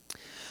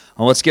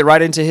Well, let's get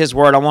right into His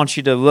Word. I want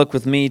you to look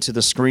with me to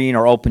the screen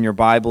or open your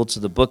Bible to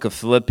the book of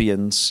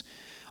Philippians.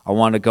 I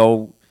want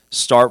to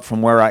start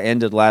from where I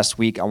ended last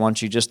week. I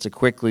want you just to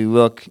quickly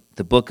look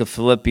the book of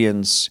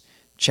Philippians,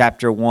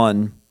 chapter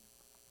 1.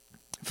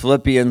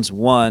 Philippians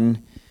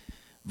 1,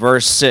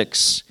 verse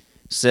 6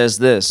 says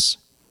this,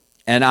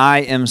 "And I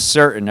am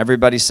certain,"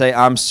 everybody say,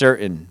 "I'm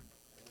certain,"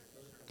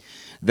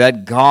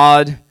 "that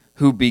God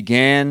who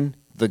began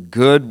the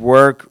good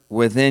work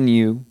within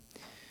you,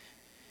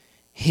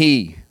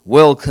 He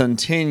will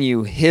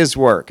continue His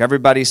work."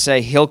 Everybody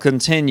say, He'll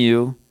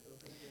continue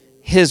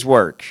His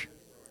work.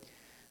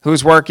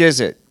 Whose work is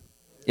it?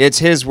 It's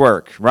His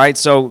work, right?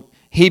 So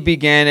He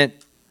began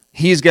it.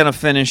 He's going to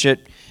finish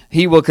it.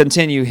 He will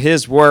continue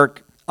His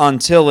work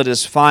until it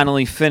is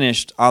finally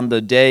finished on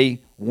the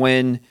day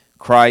when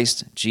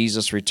Christ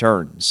Jesus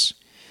returns.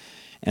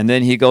 And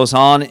then he goes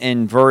on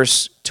in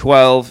verse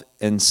 12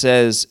 and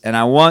says, "And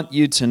I want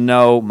you to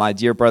know, my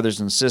dear brothers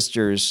and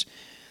sisters,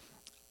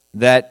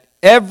 that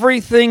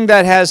everything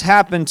that has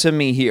happened to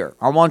me here,"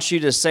 I want you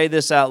to say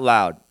this out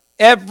loud,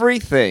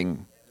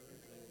 "everything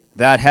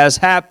that has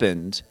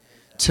happened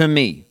to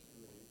me."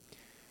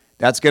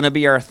 That's going to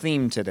be our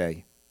theme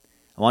today.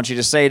 I want you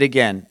to say it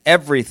again.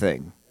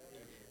 Everything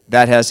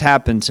that has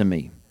happened to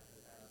me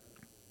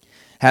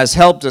has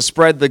helped to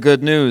spread the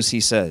good news, he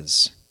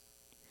says.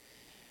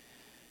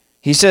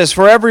 He says,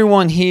 "For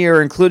everyone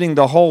here, including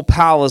the whole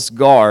palace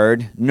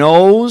guard,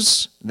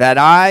 knows that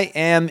I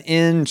am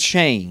in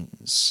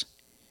chains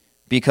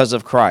because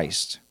of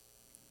Christ."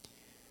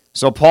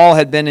 So Paul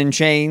had been in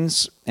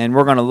chains, and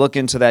we're going to look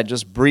into that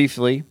just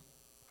briefly.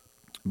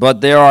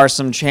 But there are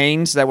some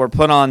chains that were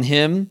put on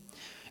him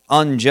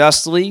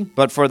unjustly,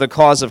 but for the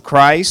cause of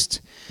Christ.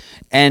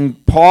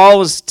 And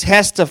Paul is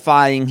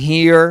testifying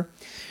here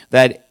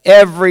that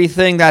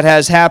everything that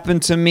has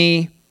happened to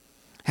me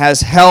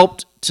has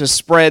helped to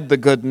spread the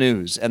good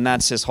news, and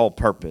that's his whole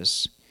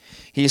purpose.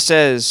 He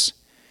says,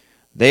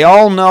 they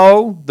all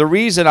know the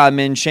reason I'm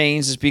in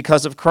chains is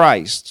because of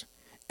Christ.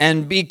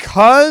 And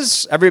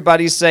because,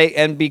 everybody say,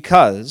 and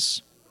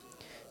because,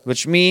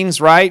 which means,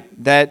 right,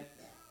 that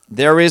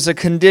there is a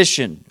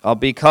condition.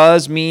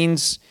 Because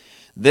means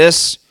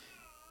this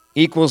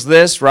equals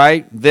this,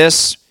 right?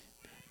 This,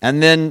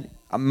 and then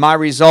my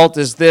result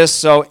is this.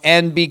 So,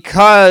 and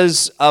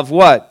because of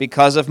what?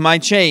 Because of my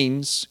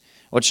chains,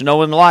 which no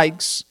one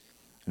likes.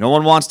 No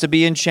one wants to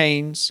be in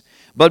chains.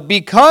 But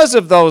because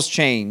of those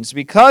chains,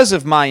 because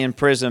of my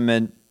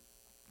imprisonment,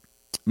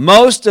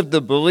 most of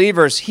the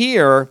believers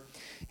here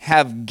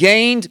have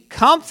gained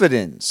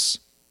confidence.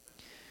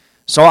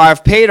 So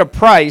I've paid a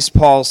price,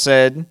 Paul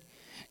said,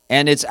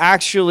 and it's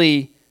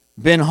actually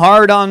been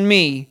hard on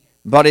me,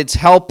 but it's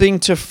helping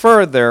to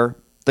further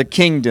the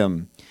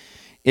kingdom.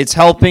 It's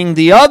helping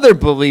the other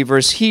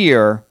believers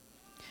here,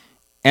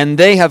 and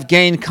they have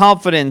gained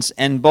confidence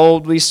and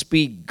boldly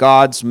speak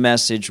God's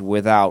message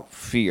without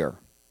fear.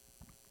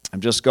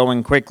 I'm just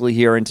going quickly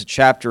here into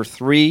chapter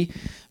 3,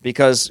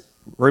 because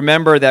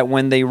remember that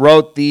when they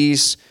wrote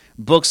these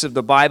books of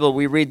the Bible,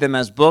 we read them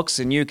as books,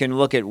 and you can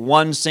look at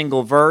one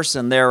single verse,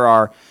 and there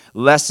are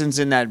lessons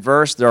in that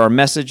verse, there are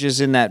messages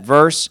in that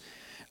verse,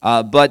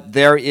 but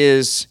there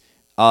is,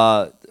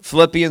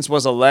 Philippians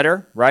was a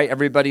letter, right?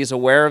 Everybody's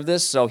aware of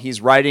this, so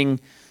he's writing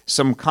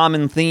some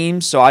common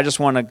themes. So I just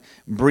want to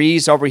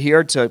breeze over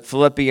here to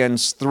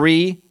Philippians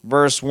 3,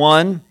 verse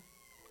 1.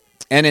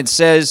 And it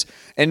says,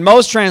 in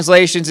most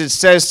translations, it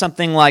says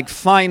something like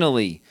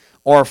finally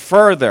or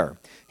further.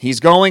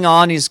 He's going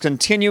on, he's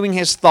continuing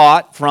his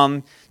thought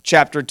from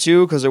chapter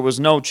 2, because there was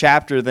no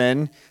chapter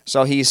then.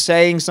 So he's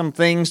saying some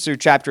things through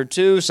chapter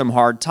 2, some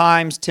hard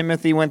times.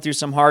 Timothy went through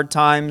some hard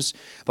times,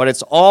 but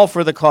it's all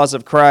for the cause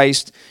of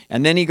Christ.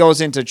 And then he goes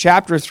into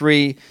chapter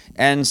 3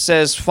 and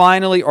says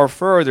finally or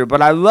further.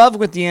 But I love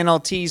what the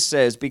NLT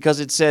says, because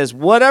it says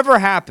whatever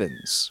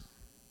happens.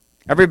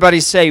 Everybody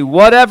say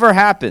whatever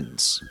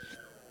happens.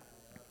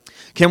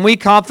 Can we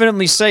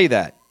confidently say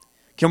that?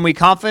 Can we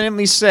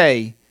confidently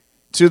say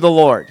to the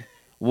Lord,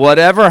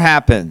 whatever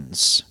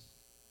happens?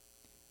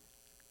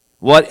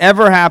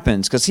 Whatever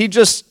happens, because he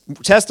just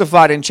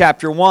testified in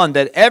chapter 1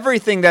 that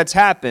everything that's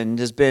happened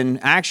has been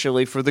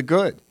actually for the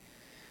good.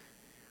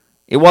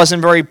 It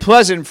wasn't very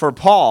pleasant for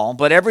Paul,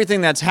 but everything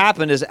that's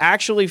happened has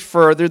actually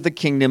furthered the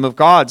kingdom of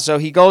God. So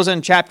he goes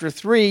in chapter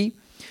 3,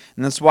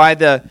 and that's why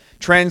the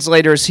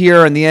translators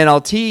here in the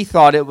NLT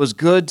thought it was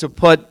good to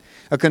put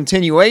a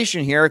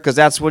continuation here, because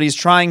that's what he's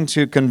trying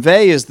to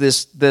convey is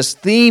this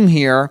theme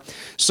here.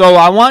 So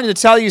I wanted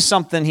to tell you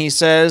something, he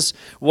says,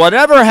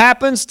 whatever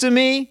happens to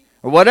me,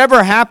 or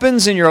whatever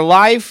happens in your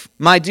life,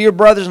 my dear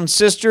brothers and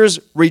sisters,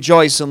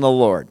 rejoice in the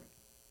Lord.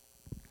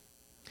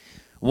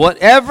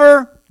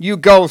 Whatever you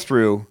go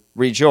through,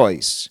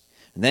 rejoice.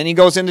 And then he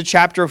goes into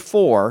chapter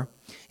 4.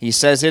 He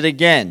says it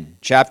again.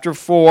 Chapter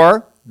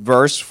 4,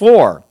 verse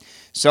 4.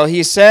 So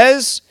he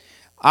says,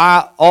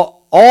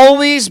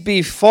 always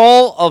be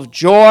full of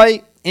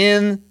joy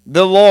in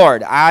the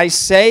Lord. I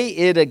say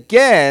it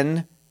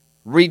again,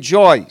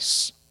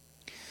 rejoice.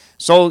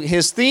 So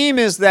his theme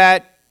is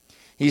that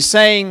he's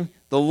saying,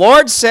 the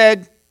Lord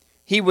said,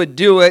 he would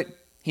do it,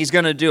 he's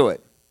going to do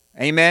it.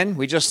 Amen?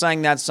 We just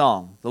sang that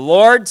song. The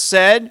Lord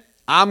said,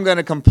 I'm going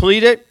to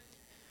complete it.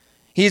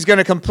 He's going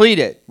to complete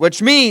it,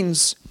 which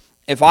means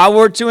if I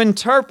were to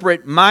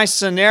interpret my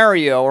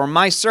scenario or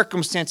my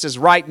circumstances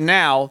right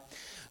now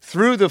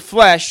through the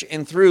flesh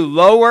and through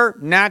lower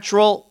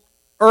natural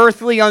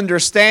earthly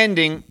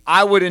understanding,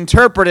 I would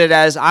interpret it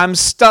as I'm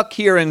stuck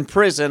here in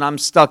prison, I'm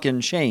stuck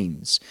in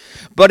chains.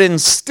 But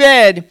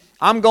instead,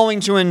 I'm going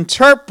to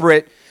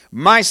interpret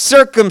my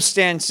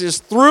circumstances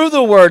through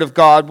the Word of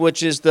God,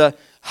 which is the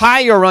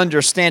higher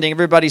understanding.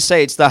 Everybody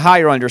say it's the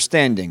higher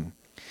understanding.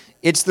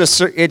 It's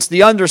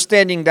the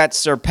understanding that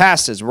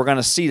surpasses. We're going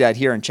to see that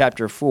here in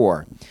chapter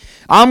 4.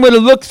 I'm going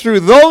to look through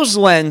those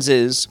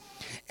lenses,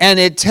 and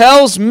it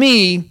tells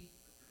me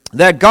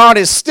that God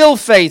is still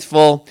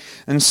faithful,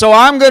 and so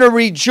I'm going to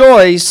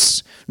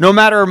rejoice no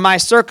matter my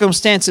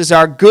circumstances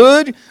are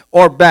good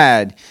or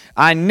bad.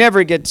 I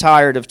never get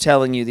tired of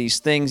telling you these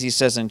things, he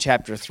says in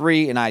chapter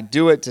 3, and I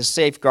do it to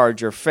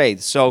safeguard your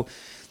faith. So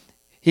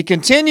he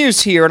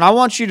continues here, and I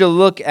want you to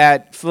look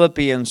at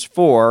Philippians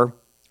 4,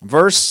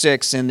 verse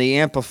 6 in the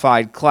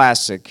Amplified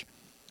Classic,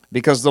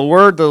 because the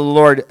word the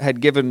Lord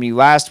had given me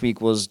last week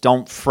was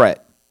don't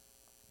fret.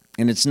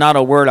 And it's not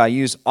a word I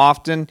use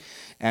often,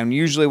 and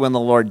usually when the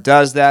Lord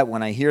does that,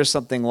 when I hear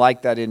something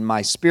like that in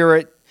my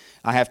spirit,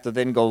 I have to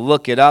then go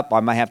look it up.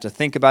 I might have to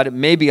think about it.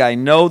 Maybe I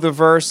know the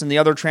verse in the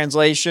other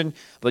translation,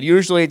 but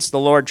usually it's the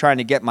Lord trying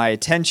to get my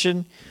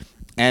attention.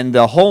 And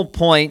the whole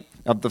point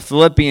of the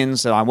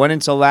Philippians that I went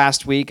into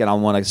last week, and I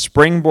want to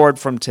springboard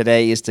from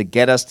today, is to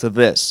get us to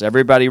this.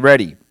 Everybody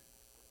ready?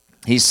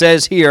 He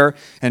says here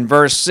in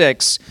verse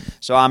 6,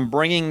 so I'm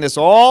bringing this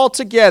all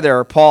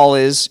together, Paul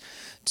is,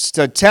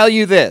 to tell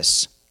you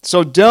this.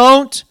 So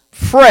don't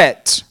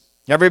fret.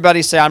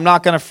 Everybody say, I'm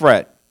not going to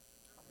fret.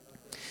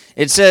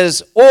 It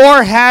says,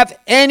 or have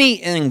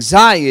any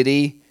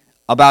anxiety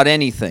about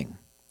anything.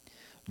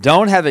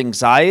 Don't have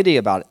anxiety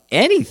about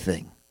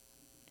anything.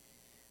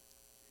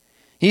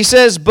 He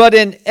says, but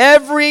in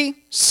every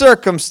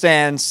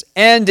circumstance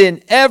and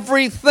in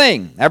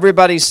everything.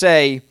 Everybody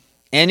say,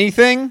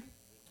 anything,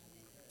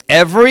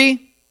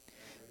 every,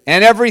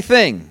 and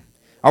everything.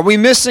 Are we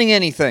missing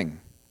anything?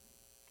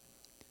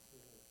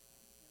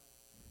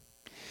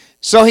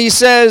 So he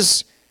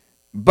says,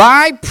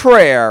 by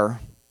prayer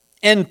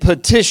and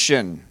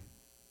petition,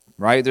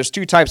 right? There's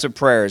two types of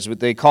prayers.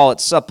 They call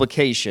it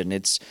supplication.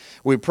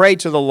 We pray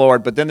to the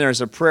Lord, but then there's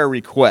a prayer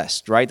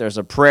request, right? There's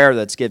a prayer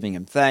that's giving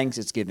him thanks,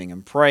 it's giving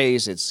him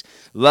praise, it's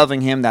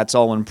loving him, that's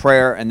all in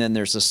prayer. And then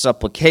there's a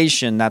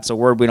supplication. That's a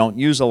word we don't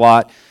use a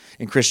lot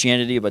in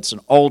Christianity, but it's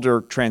an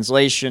older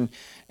translation.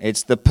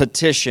 It's the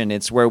petition.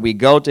 It's where we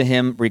go to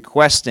him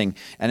requesting.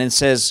 And it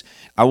says,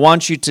 I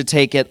want you to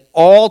take it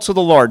all to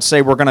the Lord.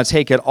 Say, we're going to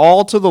take it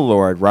all to the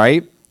Lord,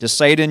 right? Just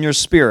say it in your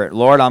spirit.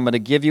 Lord, I'm going to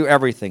give you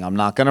everything. I'm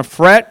not going to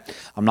fret.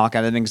 I'm not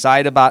going to have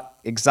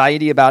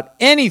anxiety about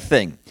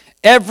anything.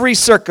 Every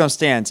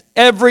circumstance,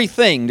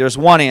 everything, there's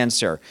one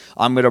answer.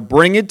 I'm going to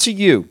bring it to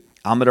you.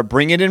 I'm going to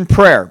bring it in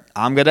prayer.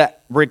 I'm going to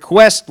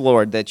request,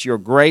 Lord, that your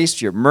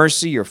grace, your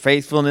mercy, your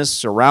faithfulness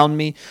surround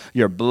me.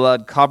 Your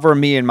blood cover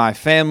me and my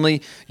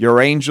family. Your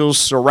angels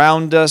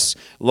surround us.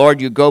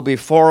 Lord, you go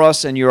before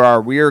us and you're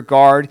our rear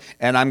guard.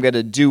 And I'm going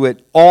to do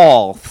it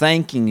all,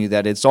 thanking you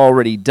that it's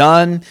already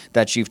done,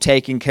 that you've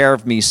taken care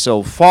of me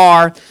so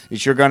far,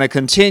 that you're going to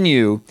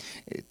continue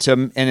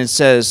to, and it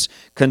says,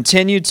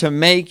 continue to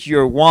make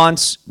your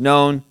wants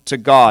known to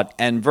God.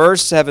 And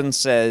verse 7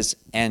 says,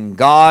 and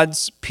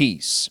God's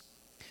peace.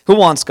 Who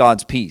wants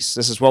God's peace?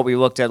 This is what we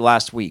looked at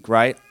last week,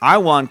 right? I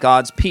want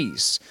God's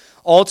peace.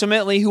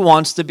 Ultimately, who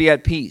wants to be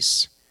at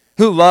peace?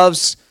 Who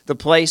loves the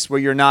place where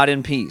you're not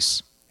in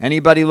peace?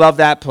 Anybody love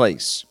that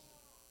place?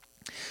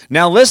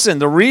 Now listen,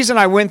 the reason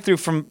I went through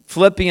from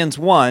Philippians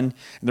 1, and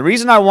the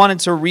reason I wanted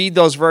to read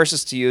those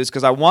verses to you is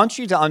because I want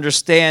you to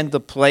understand the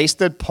place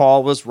that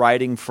Paul was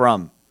writing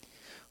from.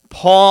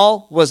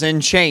 Paul was in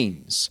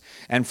chains,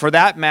 and for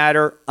that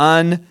matter,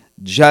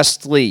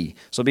 unjustly.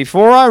 So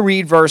before I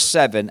read verse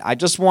 7, I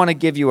just want to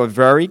give you a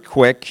very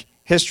quick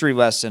history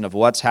lesson of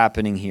what's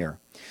happening here.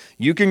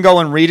 You can go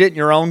and read it in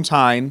your own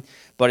time,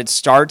 but it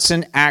starts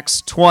in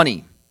Acts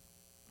 20.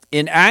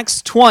 In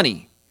Acts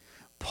 20,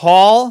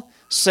 Paul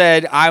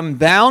said, I'm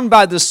bound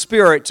by the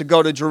Spirit to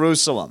go to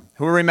Jerusalem.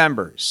 Who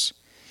remembers?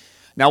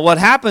 Now what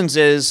happens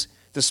is,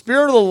 the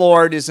Spirit of the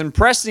Lord is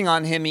impressing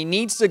on him, he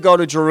needs to go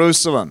to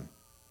Jerusalem.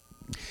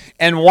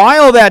 And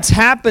while that's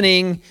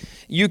happening,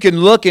 you can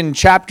look in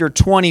chapter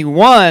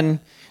 21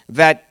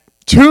 that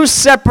 2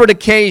 separate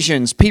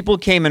occasions people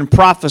came and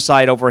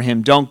prophesied over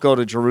him, don't go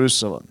to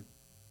Jerusalem.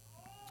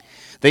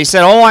 They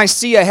said, all I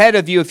see ahead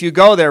of you if you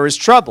go there is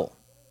trouble.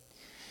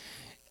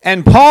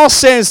 And Paul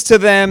says to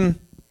them,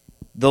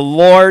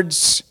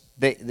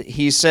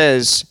 he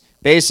says,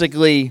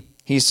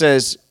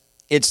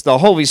 it's the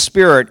Holy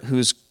Spirit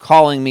who's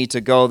calling me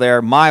to go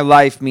there. My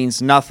life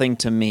means nothing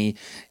to me.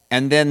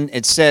 And then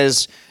it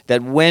says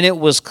that when it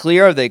was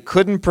clear they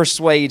couldn't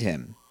persuade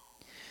him,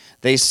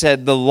 they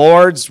said, the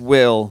Lord's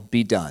will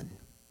be done.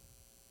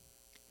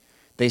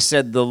 They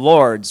said, the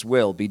Lord's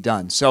will be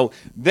done. So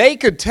they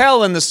could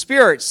tell in the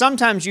Spirit.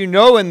 Sometimes you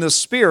know in the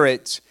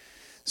Spirit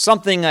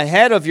something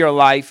ahead of your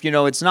life.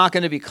 It's not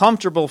going to be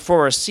comfortable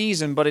for a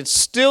season, but it's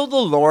still the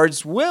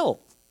Lord's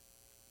will.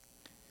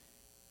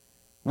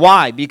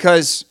 Why?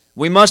 Because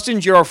we must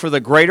endure for the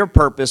greater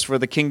purpose for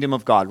the kingdom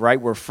of God,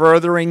 right? We're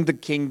furthering the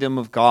kingdom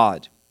of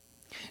God.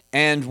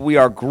 And we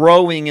are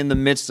growing in the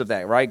midst of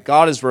that, right?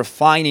 God is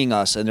refining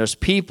us, and there's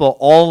people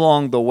all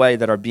along the way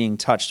that are being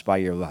touched by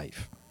your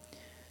life.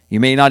 You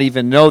may not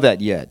even know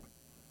that yet.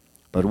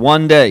 But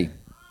one day,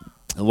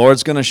 the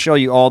Lord's going to show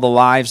you all the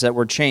lives that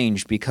were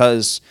changed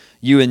because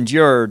you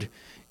endured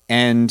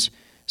and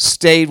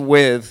stayed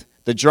with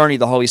the journey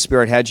the Holy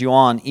Spirit had you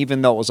on,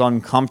 even though it was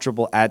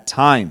uncomfortable at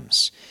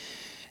times.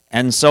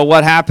 And so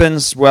what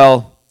happens?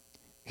 Well,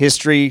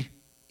 history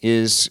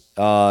is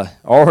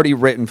already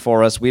written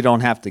for us. We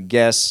don't have to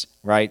guess,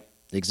 right,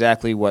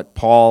 exactly what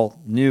Paul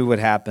knew would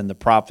happen. The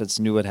prophets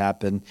knew would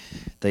happen.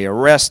 They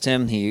arrest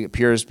him. He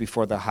appears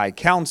before the high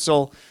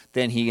council.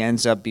 Then he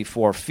ends up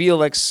before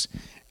Felix,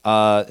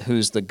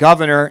 who's the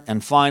governor.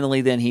 And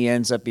finally, then he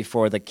ends up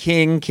before the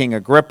king, King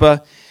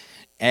Agrippa.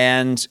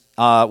 And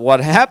what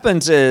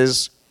happens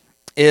is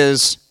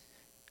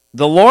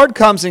the Lord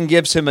comes and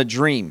gives him a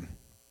dream.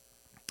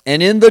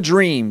 And in the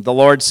dream, the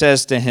Lord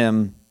says to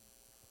him,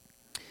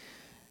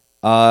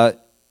 that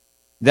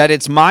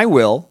it's my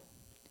will,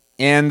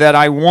 and that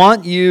I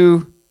want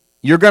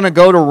you're going to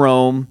go to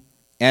Rome,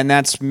 and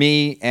that's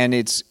me, and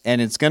it's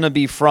going to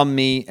be from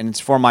me, and it's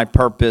for my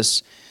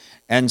purpose.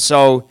 And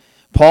so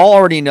Paul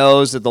already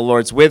knows that the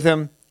Lord's with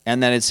him,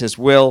 and that it's his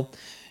will.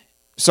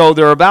 So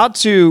they're about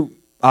to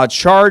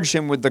charge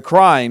him with the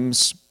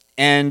crimes,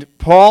 and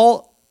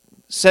Paul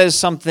says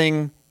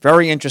something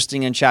very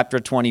interesting in chapter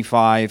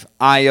 25.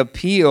 I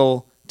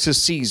appeal to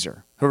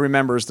Caesar. Who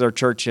remembers their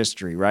church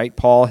history, right?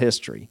 Paul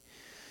history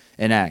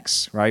in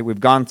Acts, right?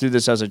 We've gone through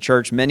this as a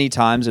church many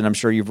times, and I'm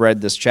sure you've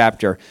read this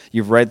chapter.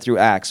 You've read through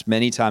Acts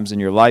many times in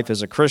your life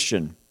as a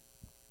Christian.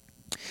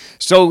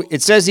 So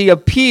it says he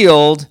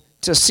appealed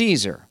to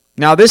Caesar.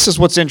 Now this is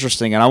what's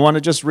interesting, and I want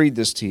to just read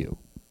this to you.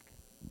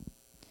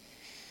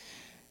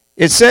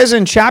 It says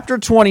in chapter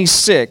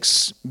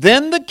 26,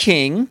 then the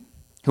king,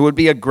 who would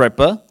be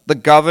Agrippa, the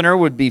governor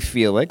would be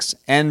Felix,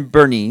 and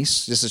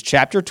Bernice. This is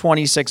chapter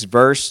 26,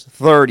 verse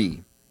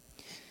 30.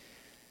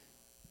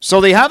 So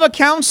they have a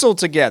council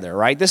together,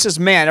 right? This is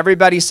man.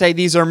 Everybody say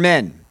these are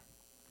men.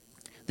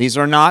 This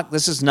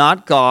is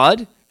not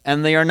God,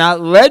 and they are not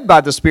led by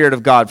the Spirit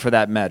of God for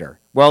that matter.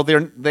 Well,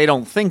 they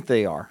don't think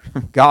they are.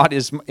 God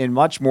is in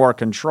much more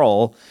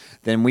control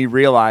than we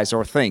realize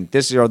or think.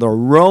 This is the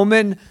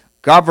Roman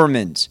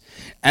government.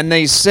 And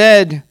they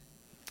said,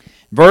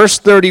 verse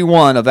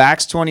 31 of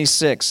Acts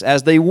 26,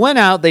 as they went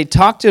out, they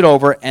talked it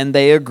over, and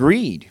they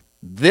agreed.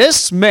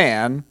 This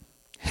man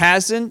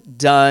hasn't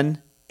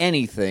done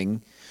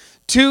anything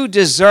to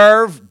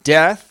deserve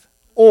death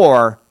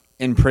or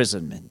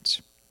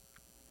imprisonment.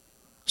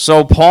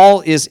 So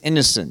Paul is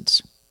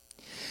innocent.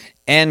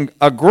 And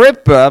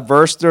Agrippa,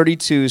 verse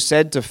 32,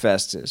 said to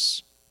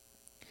Festus,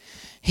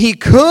 he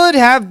could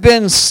have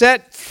been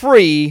set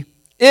free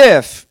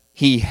if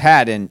he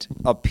hadn't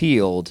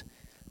appealed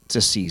to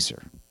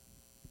Caesar.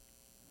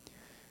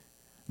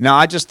 Now,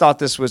 I just thought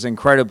this was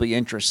incredibly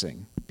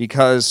interesting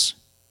because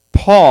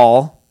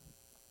Paul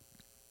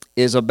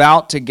is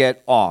about to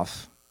get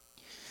off,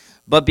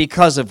 but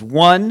because of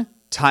one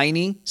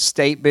tiny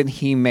statement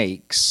he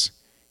makes,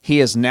 he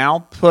has now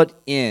put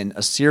in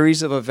a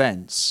series of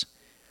events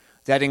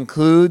that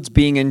includes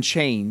being in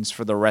chains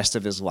for the rest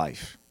of his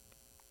life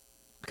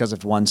because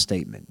of one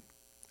statement.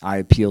 I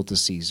appeal to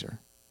Caesar.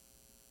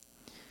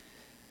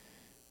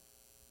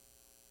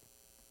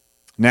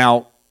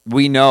 Now,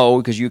 we know,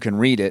 because you can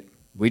read it,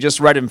 we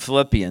just read in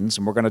Philippians,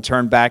 and we're going to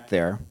turn back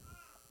there.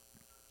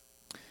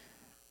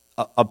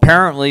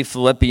 Apparently,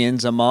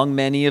 Philippians, among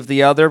many of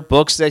the other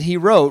books that he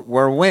wrote,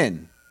 were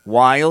when?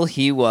 While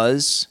he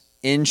was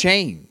in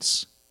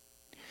chains.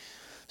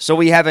 So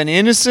we have an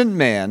innocent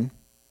man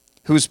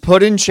who's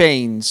put in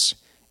chains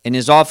and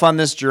is off on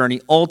this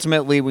journey.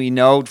 Ultimately, we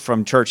know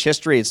from church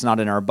history, it's not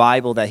in our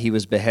Bible, that he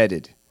was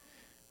beheaded.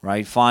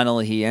 Right?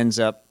 Finally, he ends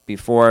up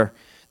before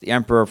the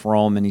emperor of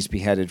Rome, and he's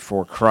beheaded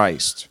for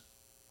Christ.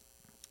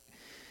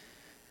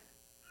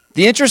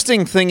 The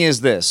interesting thing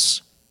is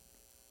this.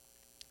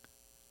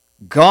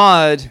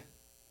 God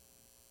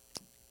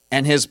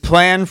and his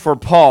plan for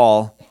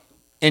Paul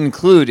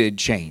included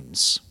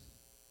chains.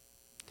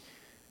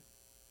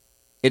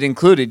 It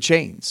included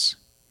chains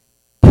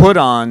put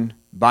on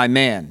by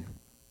man.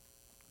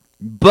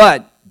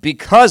 But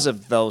because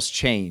of those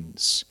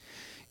chains,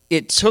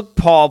 it took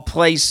Paul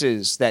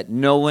places that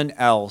no one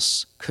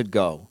else could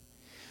go.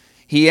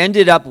 He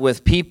ended up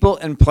with people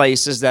and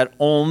places that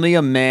only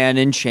a man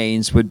in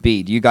chains would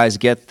be. Do you guys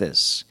get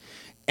this?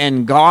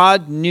 And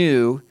God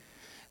knew,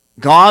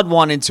 God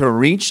wanted to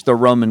reach the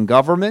Roman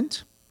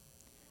government.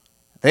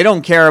 They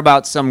don't care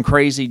about some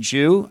crazy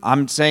Jew.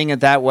 I'm saying it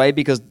that way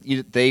because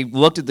they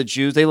looked at the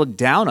Jews, they looked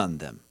down on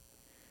them.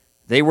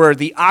 They were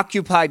the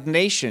occupied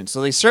nation,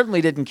 so they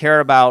certainly didn't care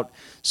about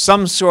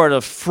some sort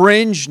of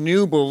fringe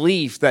new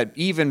belief that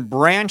even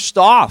branched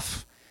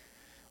off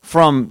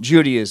from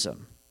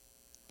Judaism.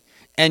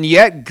 And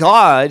yet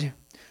God,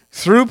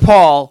 through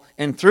Paul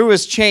and through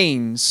his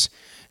chains,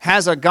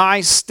 has a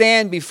guy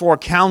stand before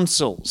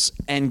councils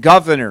and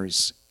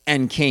governors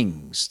and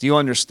kings. Do you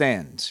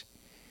understand?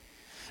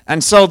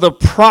 And so the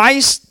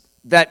price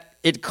that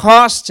it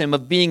cost him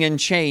of being in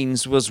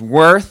chains was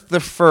worth the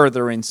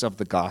furtherance of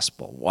the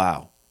gospel.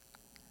 Wow.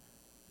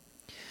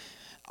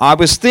 I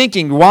was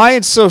thinking why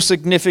it's so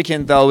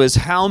significant, though, is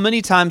how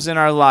many times in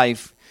our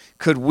life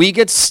could we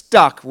get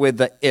stuck with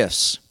the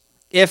ifs?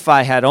 If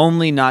I had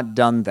only not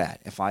done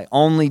that. If I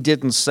only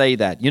didn't say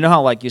that. You know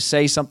how like you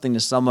say something to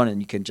someone and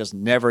you can just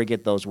never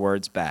get those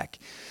words back.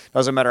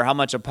 Doesn't matter how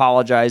much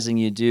apologizing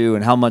you do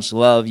and how much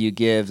love you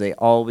give, they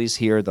always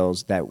hear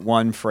that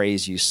one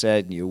phrase you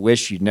said and you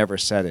wish you'd never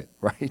said it,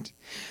 right?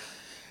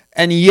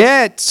 And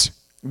yet,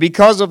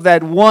 because of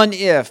that one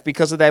if,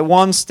 because of that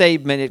one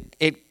statement,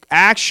 it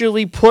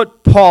actually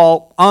put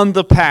Paul on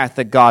the path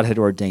that God had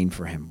ordained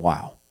for him.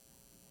 Wow.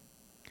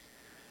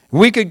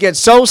 We could get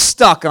so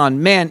stuck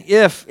on, man,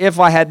 if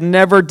I had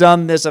never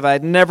done this, if I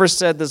had never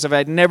said this, if I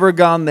had never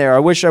gone there, I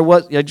wish I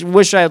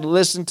had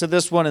listened to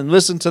this one and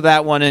listened to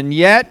that one. And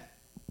yet,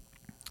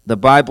 the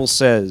Bible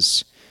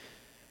says,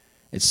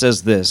 it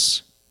says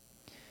this,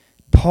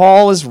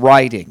 Paul is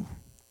writing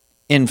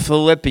in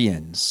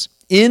Philippians,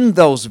 in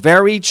those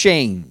very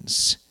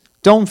chains,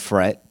 don't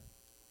fret.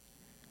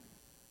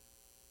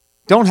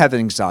 Don't have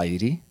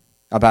anxiety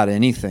about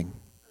anything.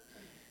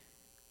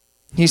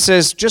 He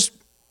says, just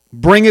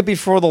bring it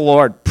before the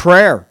Lord,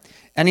 prayer.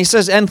 And he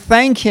says, and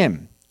thank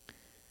him.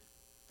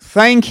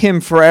 Thank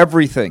him for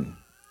everything.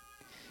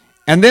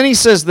 And then he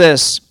says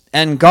this,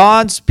 and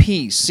God's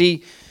peace.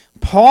 See,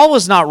 Paul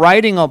was not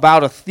writing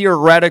about a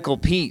theoretical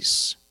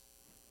peace.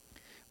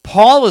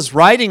 Paul was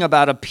writing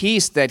about a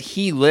peace that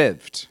he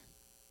lived.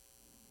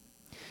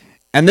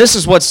 And this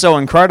is what's so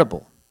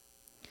incredible.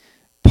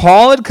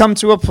 Paul had come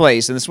to a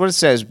place, and this is what it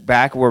says,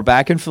 we're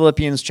back in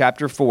Philippians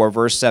chapter 4,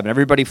 verse 7.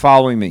 Everybody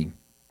following me.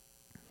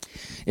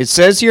 It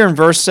says here in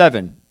verse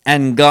 7,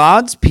 and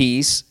God's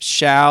peace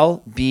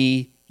shall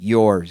be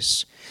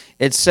yours.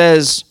 It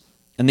says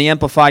in the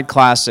Amplified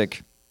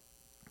Classic,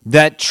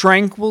 that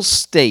tranquil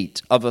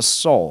state of a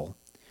soul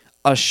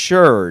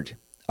assured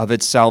of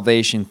its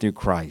salvation through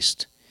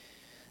Christ.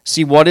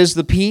 See, what is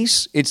the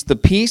peace? The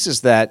peace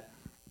is that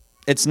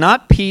it's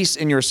not peace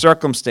in your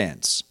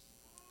circumstance.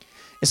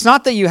 It's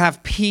not that you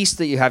have peace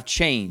that you have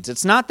chains.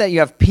 It's not that you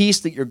have peace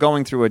that you're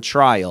going through a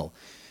trial.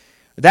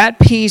 That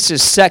peace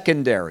is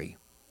secondary.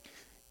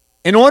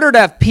 In order to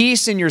have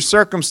peace in your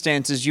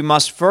circumstances, you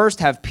must first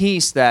have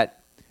peace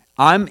that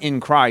I'm in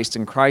Christ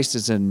and Christ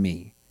is in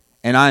me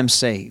and I'm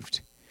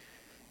saved.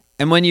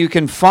 And when you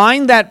can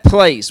find that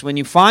place, when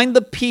you find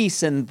the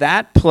peace in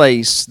that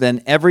place,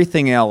 then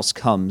everything else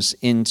comes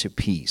into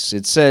peace.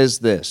 It says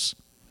this.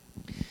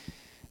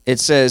 It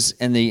says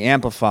in the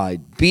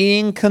Amplified,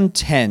 being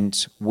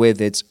content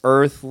with its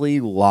earthly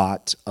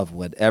lot of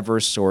whatever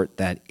sort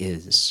that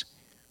is.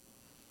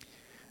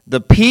 The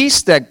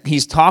peace that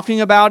he's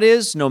talking about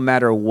is no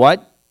matter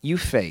what you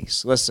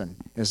face. Listen,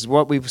 this is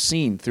what we've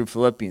seen through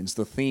Philippians,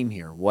 the theme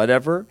here.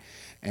 Whatever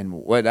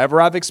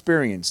I've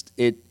experienced,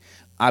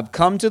 I've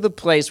come to the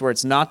place where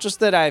it's not just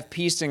that I have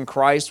peace in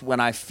Christ when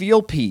I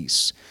feel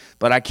peace,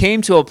 but I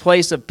came to a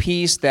place of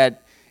peace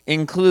that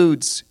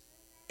includes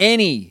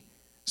any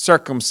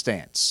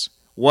circumstance,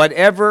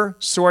 whatever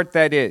sort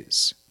that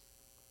is.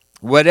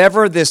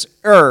 Whatever this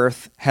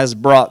earth has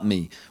brought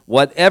me,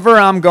 whatever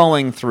I'm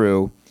going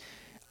through,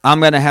 I'm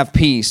going to have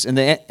peace. In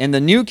the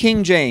New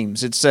King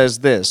James, it says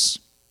this,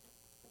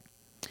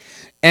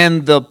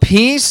 and the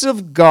peace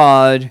of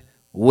God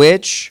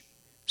which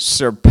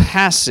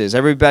surpasses,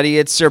 everybody,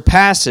 it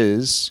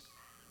surpasses,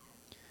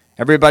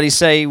 everybody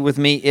say with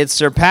me, it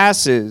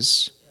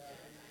surpasses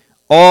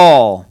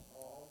all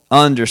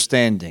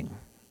understanding.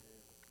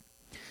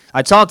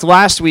 I talked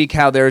last week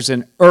how there's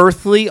an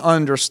earthly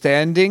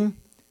understanding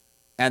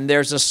and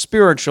there's a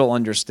spiritual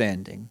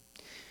understanding.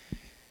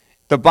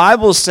 The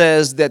Bible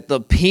says that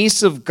the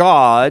peace of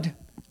God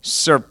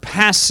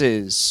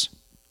surpasses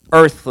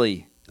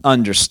earthly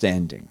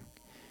understanding.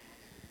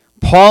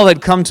 Paul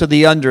had come to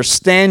the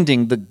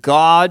understanding that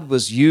God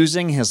was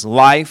using his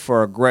life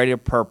for a greater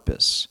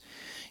purpose.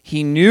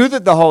 He knew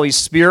that the Holy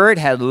Spirit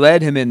had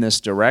led him in this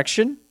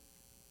direction.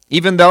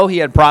 Even though he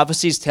had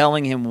prophecies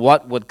telling him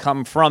what would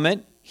come from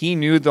it, he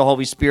knew the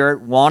Holy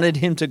Spirit wanted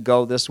him to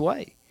go this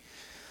way.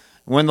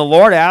 When the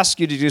Lord asks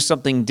you to do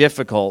something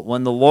difficult,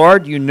 when the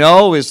Lord,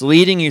 is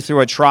leading you through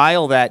a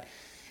trial that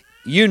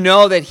you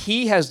know that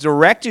he has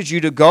directed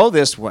you to go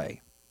this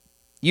way.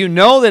 You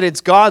know that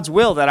it's God's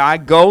will that I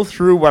go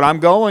through what I'm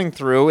going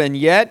through, and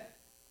yet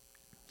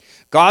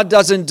God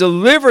doesn't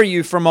deliver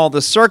you from all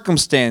the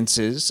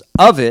circumstances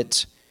of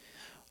it,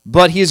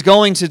 but he's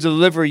going to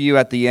deliver you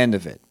at the end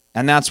of it.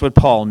 And that's what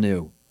Paul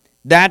knew.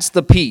 That's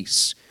the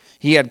peace.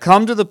 He had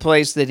come to the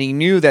place that he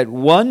knew that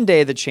one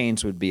day the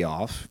chains would be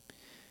off,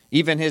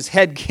 Even his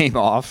head came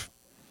off.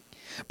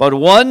 But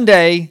one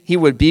day he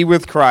would be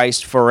with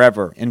Christ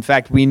forever. In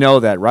fact, we know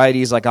that, right?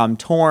 He's like, I'm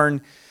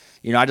torn.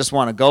 I just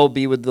want to go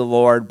be with the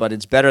Lord, but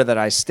it's better that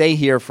I stay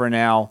here for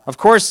now. Of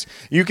course,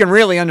 you can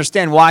really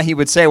understand why he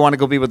would say, I want to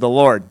go be with the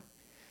Lord.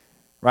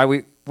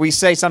 Right? We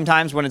say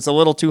sometimes when it's a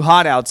little too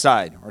hot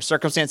outside or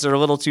circumstances are a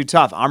little too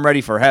tough, I'm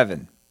ready for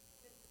heaven.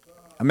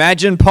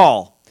 Imagine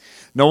Paul.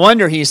 No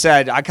wonder he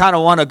said, I kind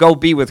of want to go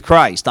be with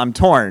Christ. I'm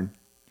torn.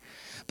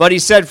 But he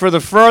said, for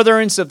the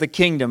furtherance of the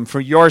kingdom, for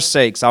your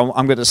sakes, I'm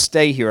going to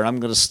stay here and I'm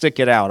going to stick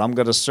it out. I'm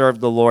going to serve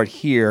the Lord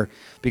here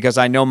because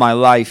I know my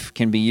life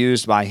can be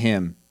used by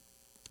him.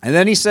 And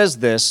then he says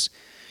this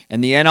in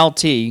the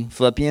NLT,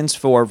 Philippians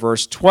 4,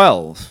 verse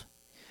 12.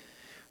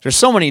 There's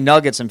so many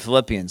nuggets in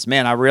Philippians.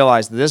 Man, I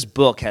realize that this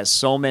book has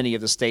so many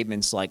of the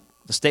statements, like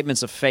the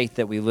statements of faith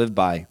that we live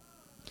by.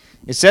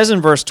 It says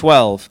in verse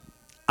 12,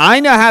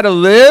 I know how to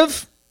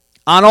live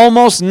on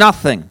almost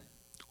nothing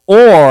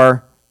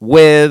or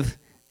with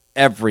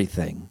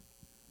everything.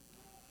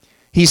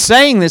 He's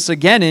saying this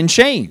again in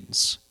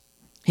chains.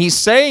 He's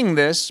saying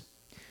this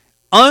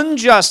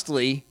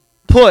unjustly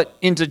put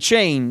into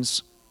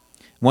chains.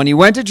 When he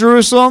went to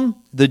Jerusalem,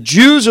 the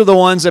Jews are the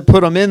ones that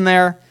put him in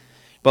there.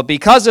 But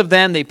because of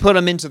them, they put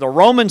him into the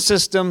Roman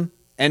system,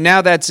 and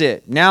now that's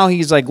it. Now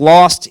he's like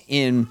lost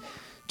in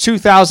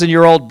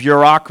 2,000-year-old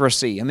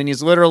bureaucracy. I mean,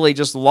 he's literally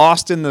just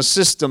lost in the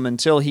system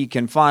until he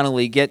can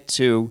finally get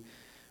to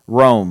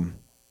Rome.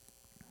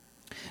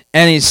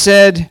 And he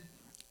said,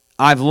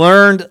 I've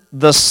learned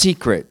the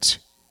secret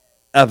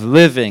of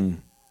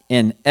living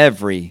in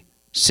every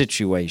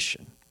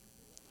situation.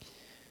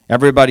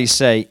 Everybody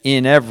say,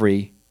 in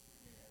every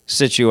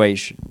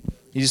situation.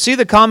 You see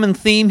the common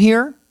theme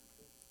here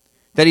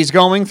that he's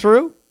going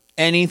through?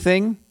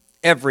 Anything,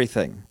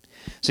 everything.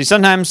 See,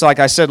 sometimes, like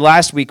I said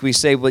last week, we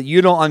say, well,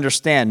 you don't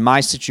understand. My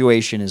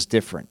situation is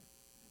different.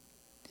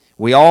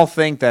 We all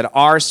think that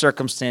our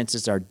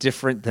circumstances are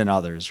different than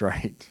others,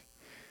 right?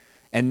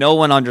 And no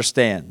one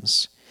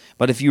understands.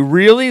 But if you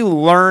really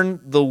learn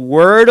the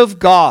Word of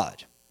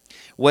God,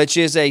 which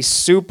is a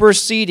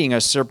superseding,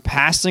 a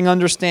surpassing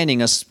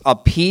understanding, a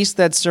peace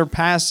that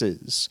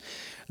surpasses,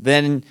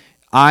 then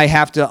I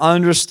have to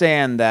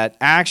understand that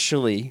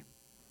actually,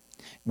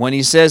 when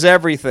he says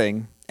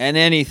everything and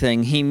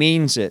anything, he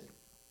means it.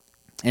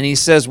 And he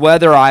says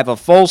whether I have a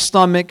full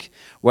stomach,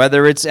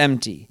 whether it's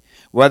empty,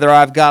 whether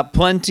I've got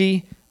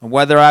plenty, or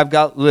whether I've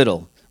got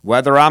little,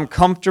 whether I'm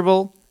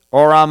comfortable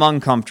or I'm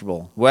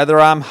uncomfortable,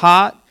 whether I'm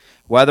hot,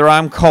 whether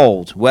I'm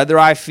cold, whether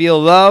I feel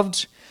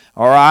loved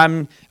or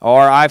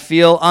I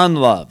feel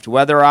unloved,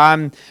 whether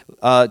I'm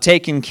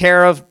taken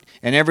care of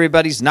and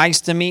everybody's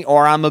nice to me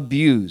or I'm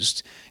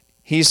abused.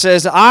 He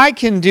says, I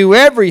can do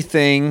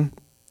everything.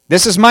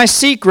 This is my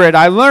secret.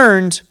 I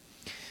learned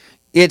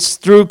it's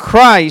through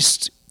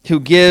Christ who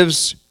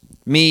gives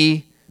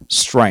me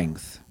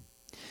strength.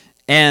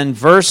 And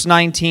verse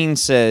 19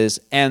 says,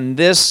 and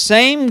this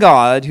same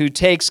God who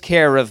takes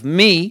care of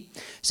me.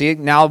 See,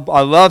 now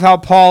I love how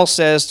Paul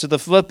says to the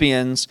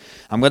Philippians,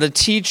 I'm going to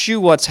teach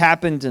you what's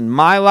happened in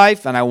my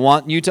life, and I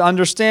want you to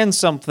understand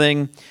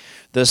something.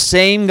 The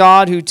same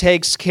God who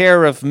takes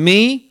care of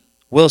me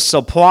will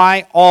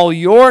supply all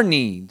your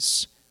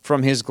needs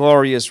from his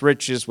glorious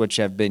riches which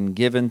have been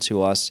given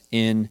to us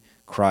in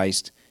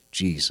Christ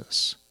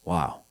Jesus.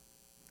 Wow.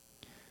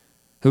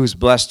 Who's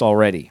blessed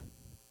already?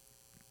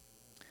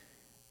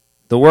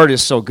 The word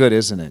is so good,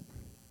 isn't it?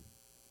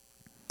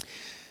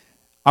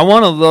 I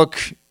want to look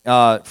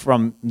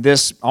from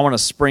this, I want to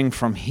spring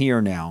from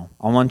here now.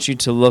 I want you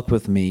to look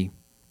with me,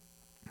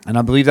 and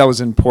I believe that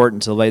was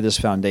important to lay this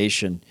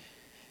foundation.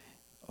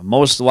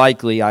 Most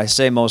likely, I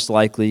say most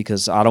likely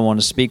because I don't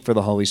want to speak for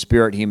the Holy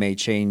Spirit. He may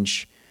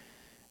change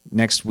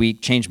next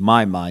week, change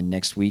my mind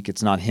next week.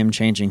 It's not him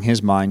changing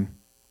his mind.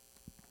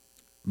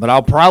 But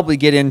I'll probably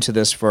get into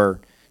this for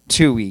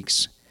 2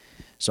 weeks.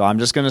 So I'm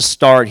just going to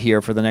start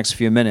here for the next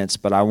few minutes,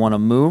 but I want to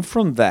move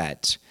from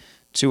that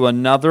to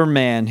another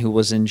man who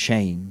was in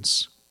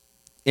chains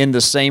in the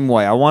same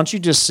way. I want you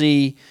to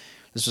see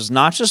this was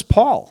not just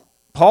Paul.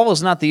 Paul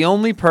is not the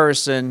only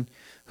person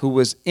who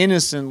was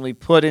innocently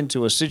put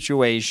into a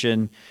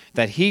situation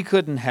that he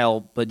couldn't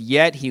help, but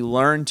yet he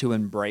learned to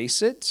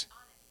embrace it.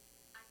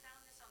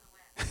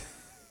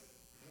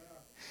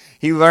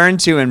 He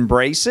learned to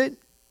embrace it.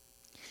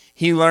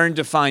 He learned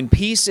to find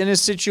peace in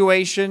his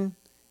situation.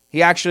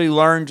 He actually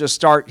learned to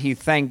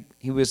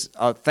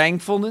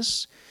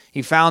thankfulness.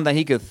 He found that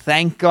he could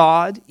thank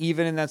God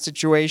even in that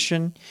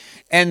situation.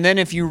 And then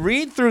if you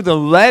read through the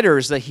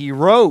letters that he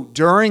wrote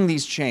during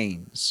these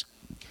chains,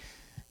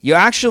 you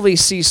actually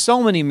see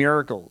so many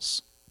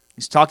miracles.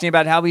 He's talking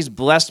about how he's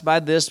blessed by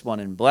this one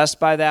and blessed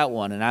by that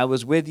one. And I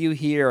was with you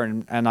here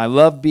and I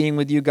love being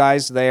with you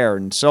guys there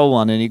and so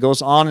on. And he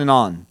goes on and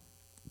on.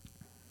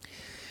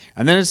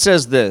 And then it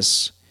says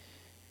this.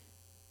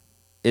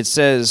 It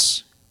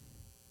says,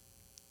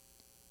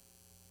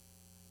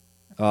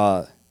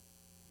 the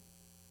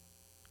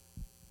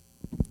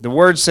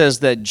word says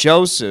that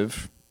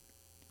Joseph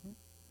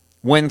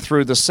went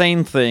through the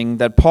same thing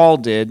that Paul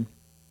did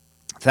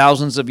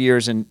thousands of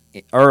years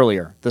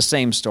earlier, the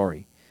same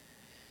story.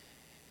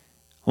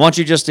 I want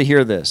you just to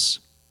hear this.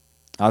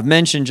 I've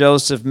mentioned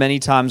Joseph many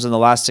times in the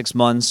last 6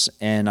 months,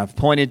 and I've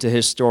pointed to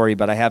his story,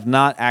 but I have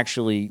not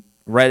actually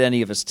read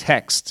any of his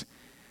text.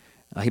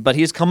 But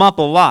he's come up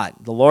a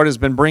lot. The Lord has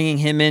been bringing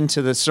him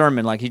into the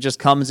sermon, like he just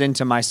comes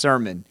into my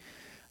sermon.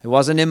 It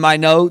wasn't in my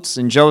notes,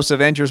 and Joseph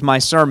enters my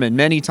sermon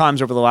many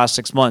times over the last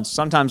 6 months.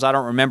 Sometimes I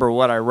don't remember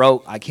what I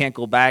wrote. I can't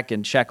go back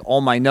and check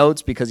all my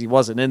notes because he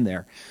wasn't in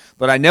there.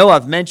 But I know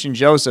I've mentioned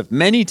Joseph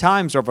many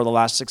times over the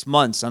last 6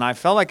 months, and I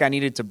felt like I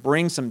needed to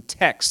bring some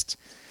text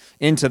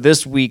into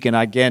this week, and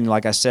again,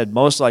 like I said,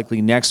 most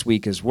likely next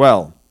week as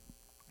well.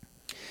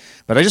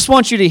 But I just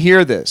want you to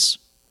hear this.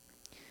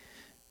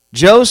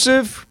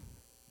 Joseph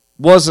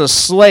was a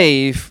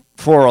slave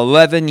for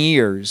 11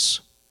 years,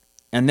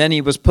 and then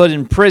he was put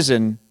in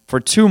prison for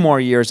 2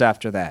 more years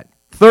after that.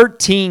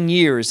 13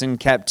 years in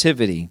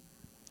captivity,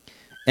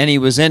 and he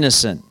was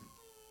innocent.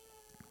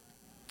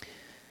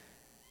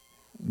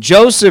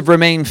 Joseph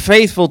remained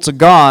faithful to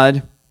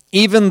God,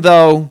 even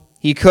though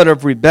he could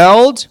have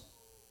rebelled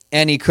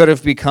and he could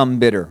have become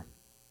bitter.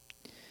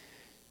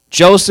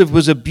 Joseph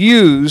was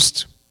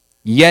abused,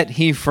 yet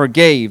he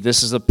forgave.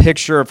 This is a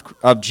picture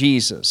of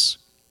Jesus.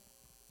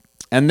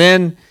 And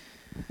then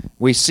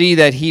we see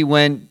that he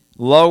went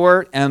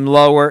lower and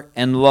lower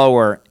and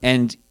lower.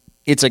 And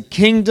it's a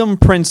kingdom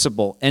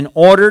principle. In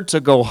order to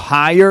go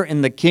higher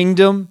in the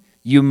kingdom,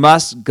 you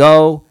must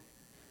go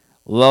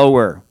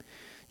lower.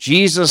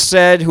 Jesus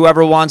said,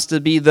 whoever wants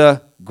to be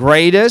the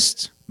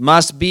greatest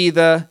must be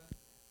the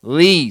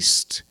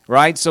least,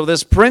 right? So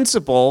this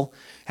principle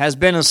has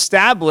been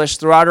established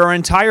throughout our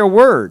entire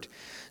word.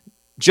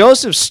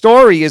 Joseph's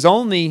story is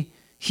only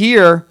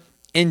here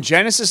in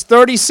Genesis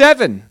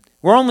 37.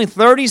 We're only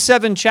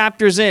 37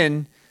 chapters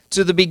in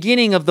to the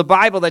beginning of the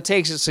Bible that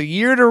takes us a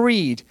year to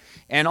read,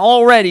 and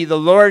already the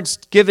Lord's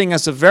giving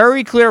us a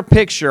very clear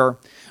picture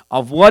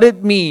of what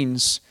it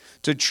means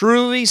to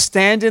truly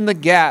stand in the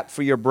gap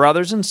for your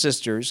brothers and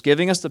sisters,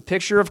 giving us the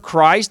picture of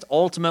Christ,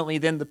 ultimately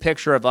then the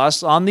picture of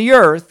us on the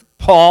earth,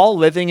 Paul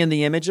living in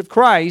the image of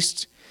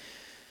Christ.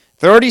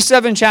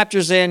 37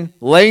 chapters in,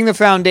 laying the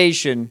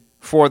foundation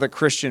for the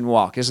Christian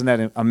walk. Isn't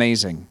that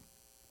amazing?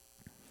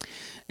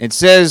 It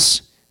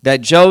says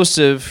that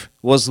Joseph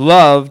was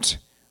loved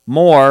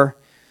more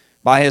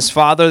by his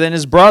father than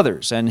his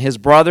brothers, and his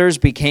brothers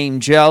became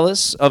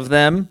jealous of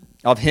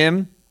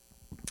him,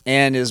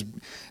 and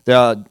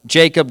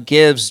Jacob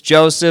gives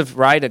Joseph,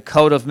 right, a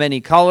coat of many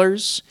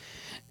colors,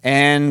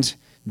 and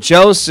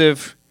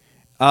Joseph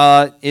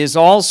is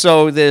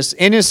also this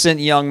innocent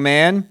young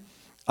man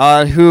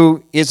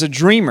who is a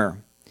dreamer.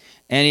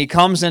 And he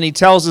comes and he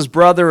tells his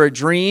brother a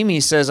dream. He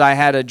says, I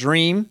had a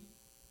dream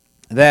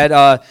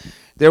that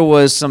there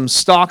was some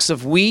stalks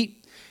of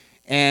wheat,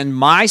 and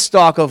my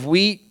stalk of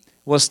wheat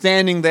was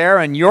standing there,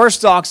 and your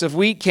stalks of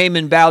wheat came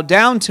and bowed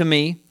down to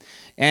me.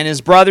 And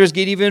his brothers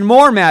get even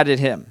more mad at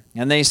him.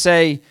 And they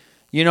say,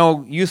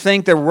 you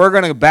think that we're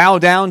going to bow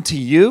down to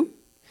you?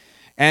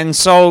 And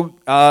so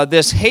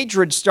this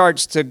hatred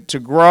starts to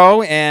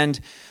grow, and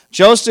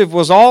Joseph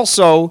was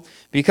also,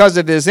 because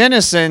of his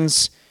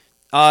innocence,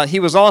 he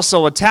was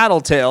also a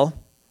tattletale,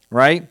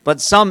 right? But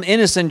some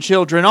innocent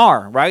children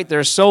are, right?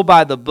 They're so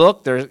by the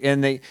book,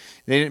 and they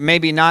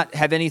maybe not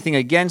have anything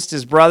against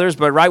his brothers,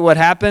 but right, what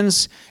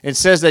happens? It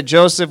says that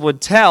Joseph would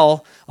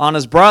tell on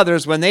his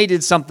brothers when they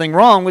did something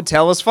wrong, would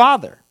tell his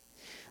father.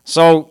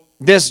 So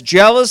this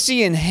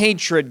jealousy and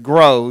hatred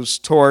grows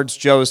towards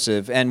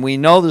Joseph, and we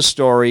know the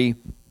story.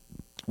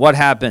 What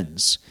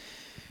happens?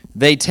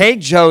 They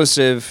take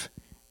Joseph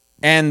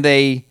and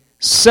they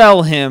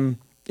sell him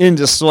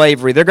into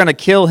slavery. They're going to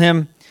kill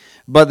him,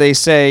 but they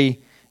say,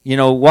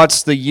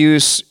 what's the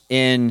use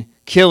in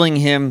killing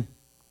him?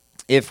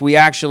 If we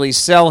actually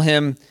sell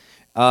him,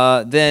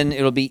 then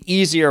it'll be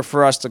easier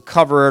for us to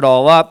cover it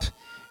all up.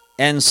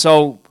 And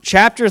so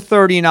chapter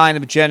 39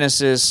 of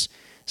Genesis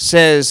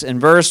says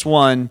in verse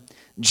 1,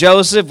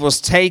 Joseph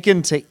was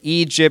taken to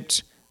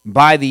Egypt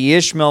by the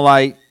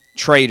Ishmaelite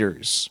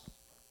traders,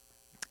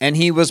 and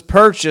he was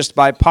purchased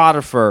by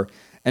Potiphar,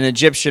 an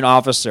Egyptian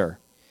officer.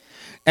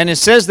 And it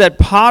says that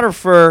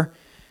Potiphar,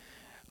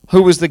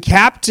 who was the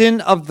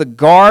captain of the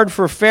guard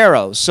for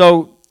Pharaoh.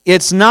 So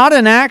it's not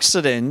an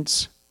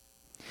accident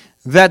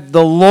that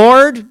the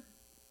Lord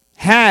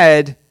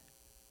had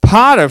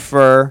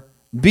Potiphar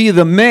be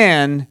the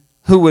man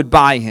who would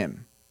buy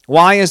him.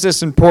 Why is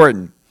this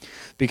important?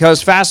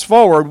 Because fast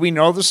forward, we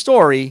know the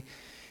story.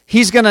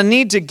 He's going to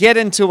need to get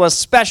into a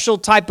special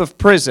type of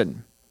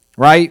prison,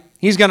 right?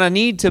 He's going to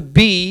need to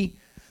be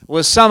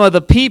with some of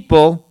the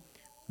people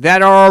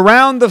that are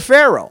around the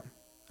Pharaoh,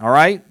 all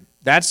right?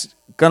 That's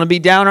going to be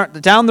down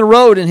the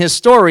road in his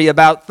story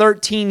about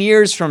 13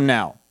 years from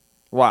now.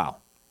 Wow.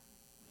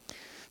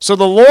 So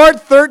the Lord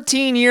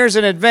 13 years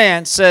in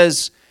advance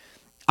says,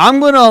 I'm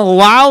going to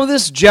allow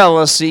this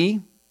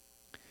jealousy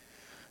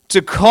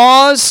to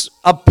cause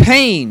a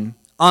pain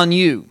on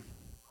you.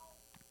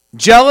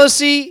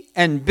 Jealousy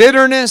and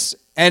bitterness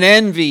and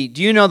envy.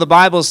 Do you know the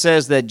Bible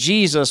says that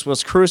Jesus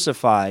was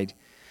crucified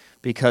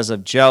because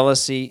of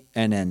jealousy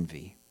and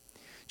envy.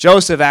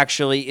 Joseph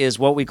actually is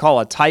what we call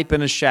a type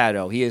and a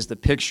shadow. He is the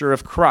picture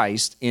of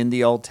Christ in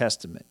the Old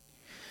Testament.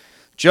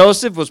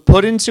 Joseph was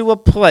put into a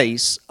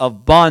place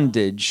of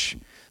bondage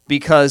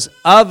because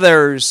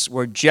others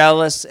were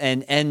jealous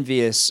and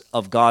envious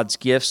of God's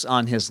gifts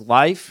on his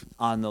life,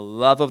 on the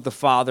love of the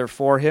Father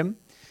for him.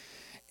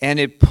 And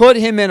it put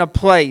him in a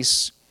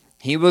place,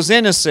 he was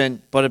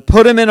innocent, but it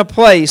put him in a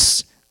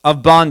place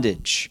of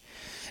bondage.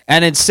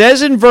 And it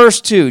says in verse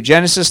 2,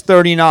 Genesis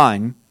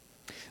 39,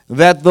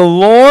 that the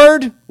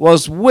Lord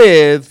was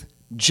with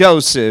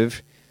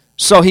Joseph,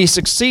 so he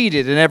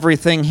succeeded in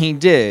everything he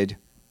did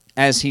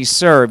as he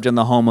served in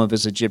the home of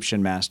his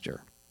Egyptian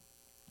master.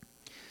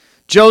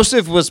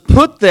 Joseph was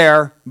put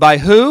there by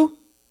who?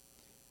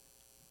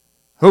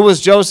 Who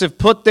was Joseph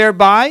put there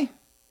by?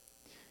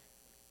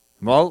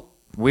 Well,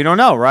 we don't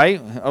know,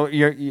 right? Oh,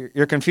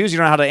 you're confused. You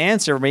don't know how to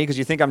answer me because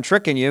you think I'm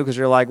tricking you because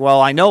you're like, well,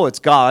 I know it's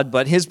God,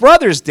 but his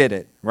brothers did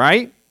it,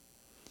 right?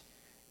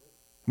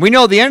 We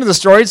know the end of the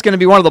story. It's going to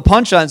be one of the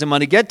punchlines I'm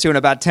going to get to in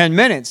about 10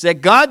 minutes, that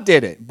God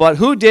did it. But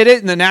who did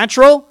it in the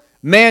natural?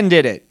 Man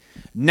did it.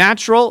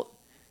 Natural,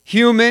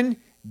 human,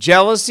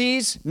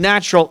 jealousies,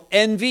 natural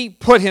envy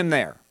put him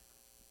there.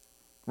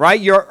 Right?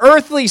 Your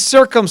earthly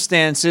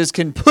circumstances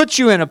can put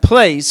you in a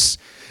place,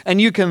 and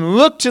you can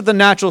look to the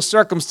natural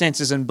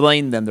circumstances and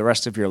blame them the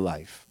rest of your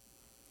life.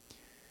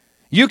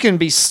 You can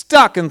be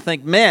stuck and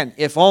think, man,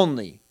 if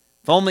only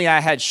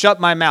I had shut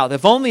my mouth,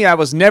 if only I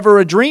was never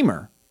a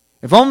dreamer,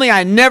 if only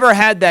I never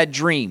had that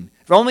dream,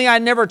 if only I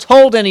never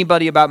told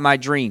anybody about my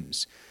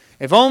dreams,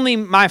 if only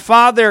my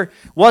father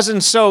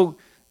wasn't so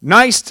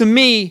nice to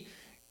me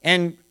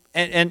and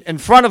in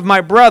front of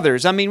my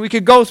brothers. I mean, we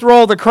could go through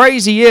all the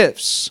crazy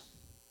ifs.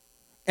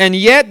 And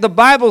yet the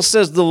Bible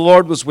says the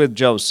Lord was with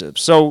Joseph.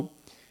 So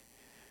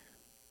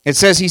it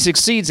says he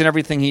succeeds in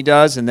everything he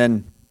does. And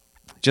then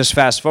just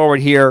fast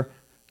forward here,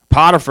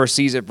 Potiphar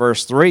sees it,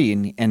 verse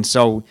 3. And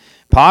so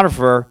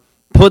Potiphar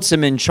puts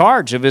him in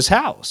charge of his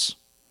house.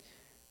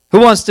 Who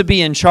wants to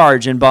be in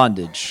charge in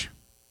bondage?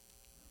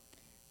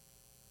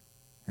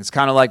 It's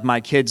kind of like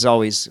my kids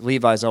always,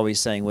 Levi's always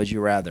saying, would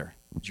you rather?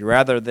 Would you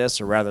rather this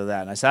or rather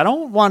that? And I said, I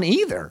don't want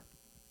either.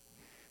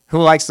 Who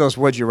likes those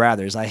would you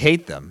rathers? I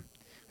hate them.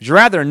 Would you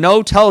rather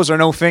no toes or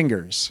no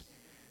fingers?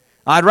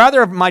 I'd rather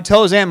have my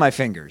toes and my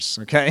fingers,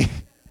 okay?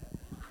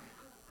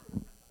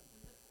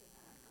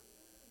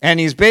 And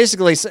he's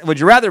basically saying, would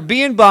you rather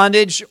be in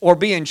bondage or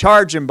be in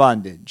charge in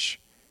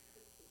bondage?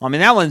 I mean,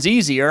 that one's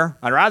easier.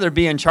 I'd rather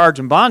be in charge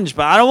in bondage,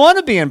 but I don't want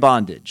to be in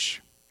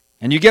bondage.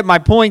 And you get my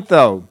point,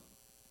 though,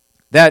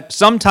 that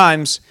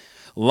sometimes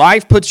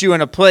life puts you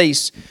in a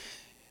place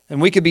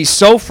and we could be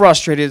so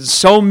frustrated,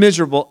 so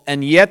miserable,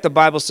 and yet the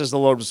Bible says the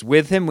Lord was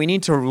with him. We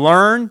need to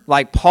learn,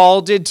 like Paul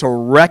did, to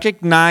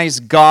recognize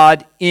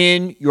God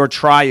in your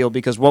trial,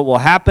 because what will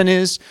happen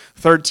is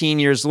 13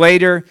 years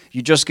later,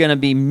 you're just going to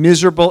be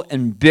miserable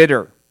and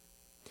bitter.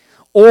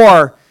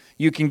 Or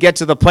you can get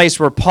to the place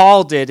where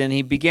Paul did, and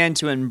he began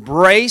to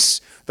embrace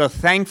the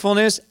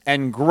thankfulness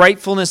and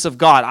gratefulness of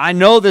God. I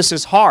know this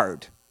is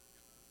hard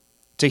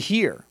to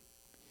hear.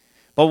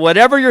 But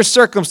whatever your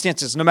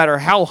circumstances, no matter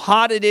how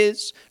hot it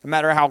is, no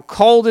matter how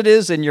cold it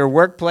is in your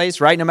workplace,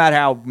 right? No matter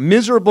how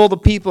miserable the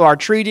people are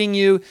treating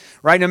you,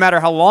 right? No matter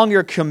how long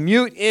your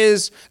commute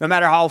is, no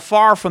matter how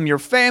far from your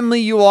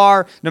family you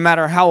are, no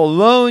matter how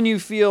alone you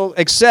feel,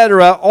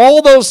 etc.,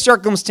 all those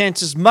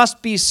circumstances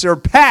must be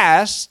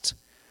surpassed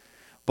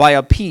by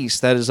a peace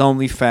that is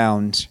only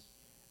found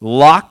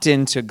locked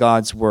into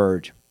God's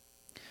word.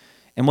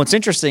 And what's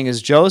interesting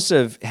is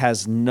Joseph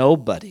has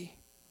nobody.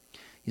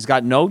 He's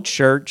got no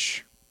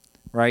church,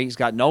 right? He's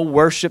got no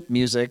worship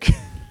music.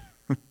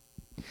 We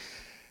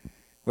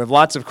have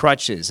lots of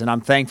crutches, and I'm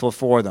thankful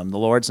for them. The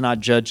Lord's not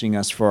judging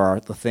us for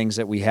the things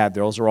that we have.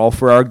 Those are all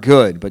for our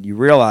good. But you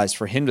realize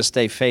for him to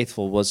stay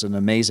faithful was an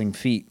amazing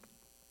feat,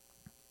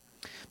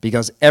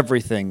 because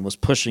everything was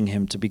pushing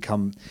him to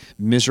become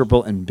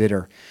miserable and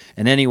bitter.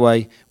 And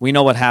anyway, we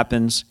know what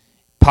happens.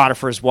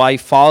 Potiphar's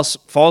wife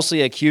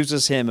falsely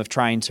accuses him of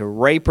trying to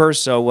rape her.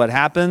 So what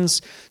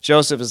happens?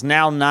 Joseph is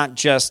now not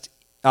just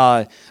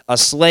a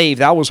slave.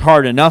 That was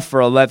hard enough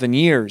for 11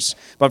 years.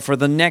 But for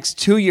the next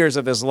 2 years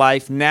of his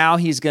life, now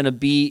he's going to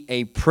be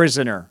a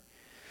prisoner,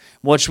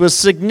 which was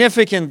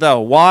significant,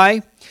 though.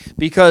 Why?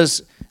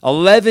 Because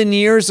 11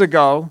 years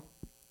ago,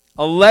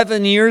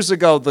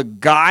 the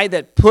guy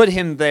that put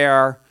him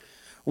there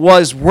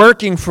was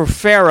working for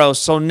Pharaoh.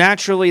 So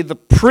naturally, the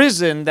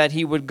prison that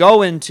he would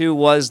go into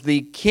was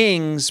the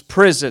king's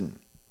prison.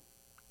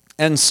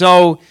 And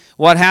so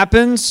what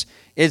happens?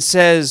 It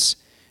says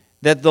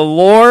that the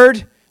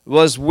Lord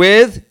was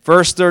with,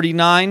 chapter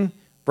 39,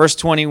 verse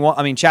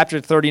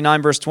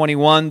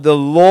 21, the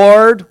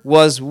Lord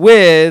was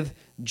with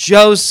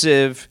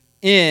Joseph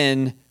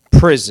in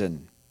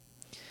prison.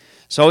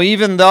 So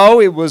even though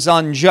it was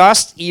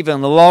unjust,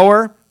 even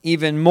lower,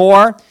 even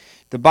more,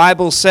 the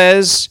Bible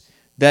says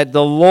that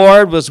the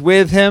Lord was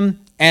with him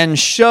and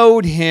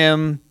showed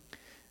him,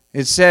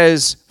 it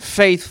says,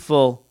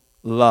 faithful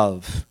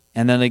love.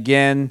 And then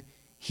again,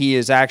 he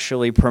is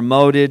actually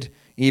promoted.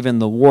 Even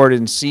the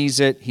warden sees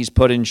it. He's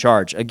put in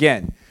charge.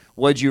 Again,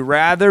 would you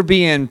rather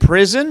be in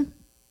prison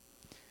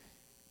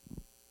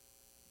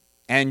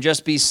and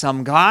just be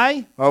some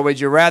guy, or would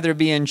you rather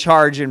be in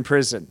charge in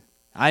prison?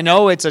 I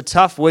know it's a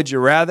tough would you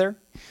rather,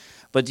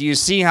 but do you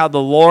see how the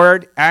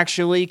Lord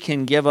actually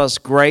can give us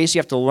grace? You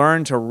have to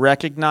learn to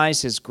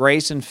recognize his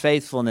grace and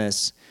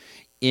faithfulness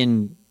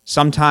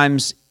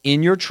sometimes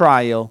in your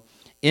trial,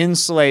 in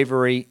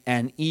slavery,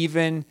 and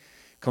even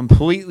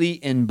completely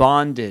in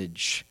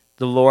bondage.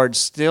 The Lord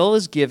still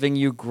is giving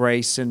you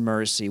grace and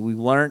mercy.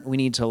 We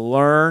need to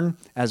learn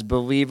as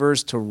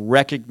believers to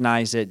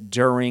recognize it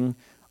during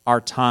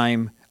our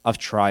time of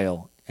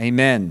trial.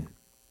 Amen.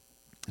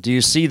 Do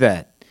you see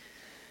that?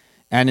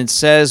 And it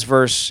says,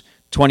 verse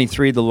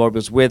 23, the Lord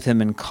was with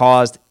him and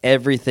caused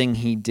everything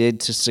he did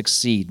to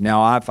succeed.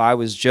 Now, if I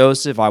was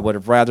Joseph, I would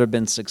have rather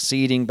been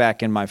succeeding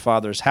back in my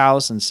father's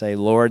house and say,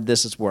 Lord,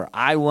 this is where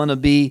I want to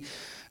be,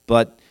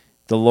 but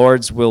the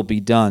Lord's will be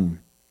done.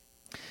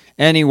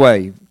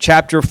 Anyway,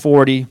 chapter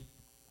 40,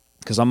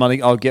 because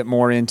I'll get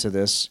more into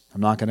this.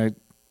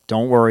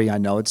 Don't worry, I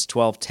know it's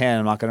 12:10.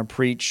 I'm not going to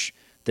preach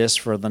this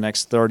for the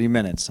next 30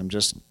 minutes. I'm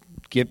just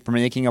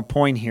making a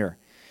point here.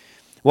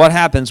 What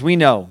happens? We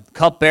know.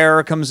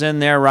 Cupbearer comes in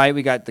there, right?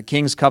 We got the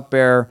king's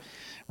cupbearer,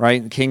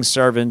 right? The king's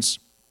servants.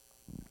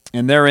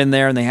 And they're in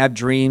there and they have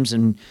dreams.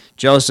 And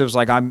Joseph's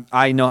like,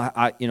 I know,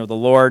 the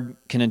Lord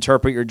can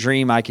interpret your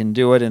dream. I can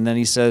do it. And then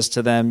he says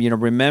to them,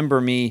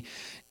 remember me.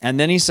 And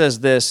then he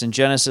says this in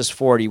Genesis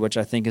 40, which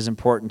I think is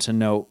important to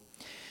note.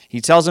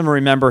 He tells them to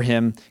remember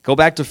him. Go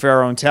back to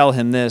Pharaoh and tell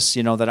him this,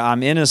 that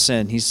I'm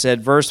innocent. He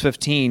said, verse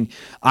 15,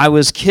 I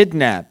was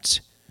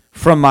kidnapped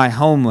from my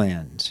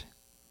homeland.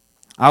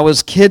 I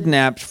was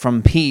kidnapped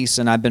from peace,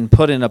 and I've been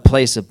put in a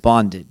place of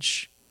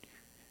bondage,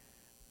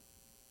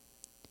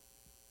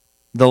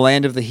 the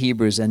land of the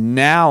Hebrews. And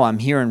now I'm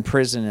here in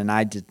prison, and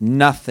I did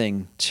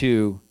nothing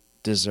to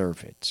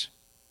deserve it.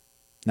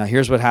 Now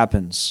here's what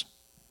happens.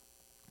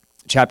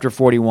 Chapter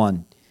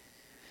 41,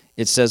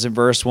 it says in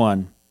verse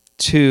 1,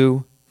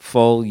 2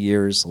 full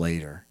years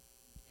later.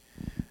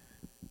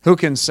 Who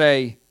can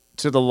say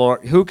to the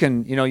Lord,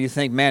 you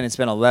think, man, it's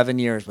been 11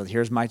 years, but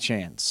here's my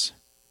chance.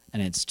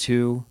 And it's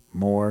 2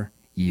 more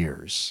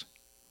years.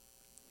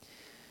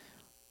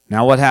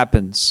 Now what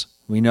happens?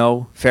 We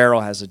know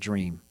Pharaoh has a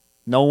dream.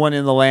 No one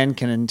in the land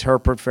can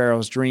interpret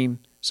Pharaoh's dream.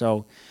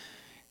 So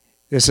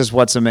this is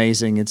what's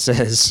amazing. It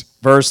says,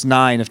 verse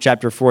 9 of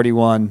chapter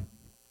 41,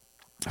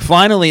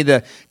 finally,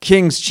 the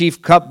king's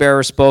chief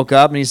cupbearer spoke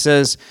up, and he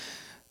says,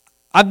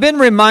 I've been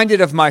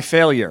reminded of my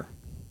failure.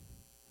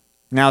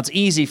 Now, it's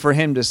easy for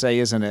him to say,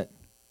 isn't it?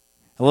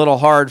 A little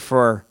hard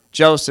for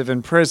Joseph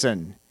in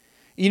prison.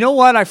 You know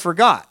what? I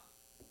forgot.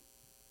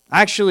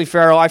 Actually,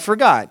 Pharaoh, I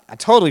forgot. I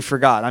totally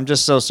forgot. I'm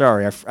just so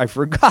sorry. I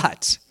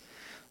forgot.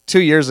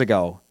 2 years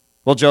ago.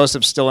 Well,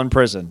 Joseph's still in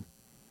prison.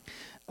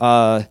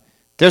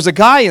 There's a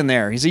guy in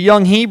there. He's a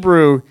young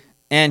Hebrew,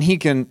 and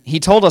he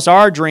told us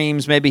our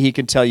dreams. Maybe he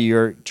could tell you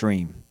your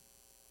dream.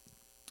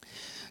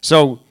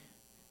 So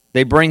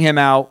they bring him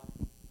out.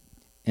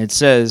 It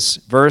says,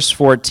 verse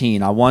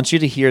 14. I want you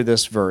to hear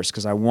this verse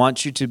because I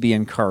want you to be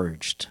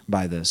encouraged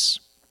by this.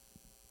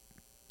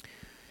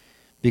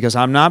 Because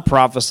I'm not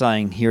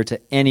prophesying here to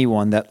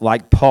anyone that,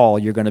 like Paul,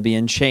 you're going to be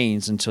in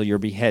chains until you're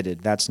beheaded.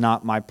 That's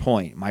not my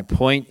point. My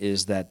point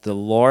is that the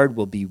Lord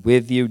will be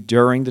with you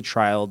during the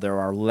trial. There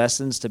are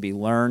lessons to be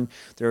learned.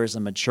 There is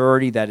a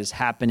maturity that is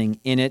happening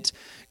in it.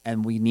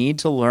 And we need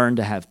to learn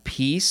to have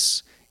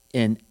peace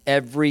in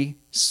every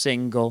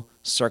single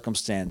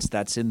circumstance.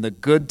 That's in the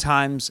good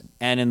times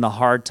and in the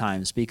hard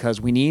times. Because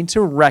we need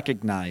to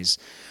recognize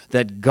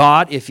that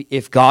God,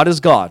 if God is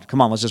God, come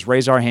on, let's just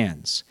raise our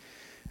hands.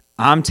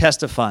 I'm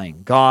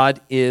testifying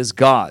God is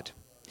God.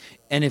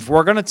 And if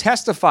we're going to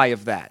testify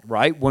of that,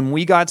 right, when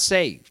we got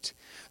saved,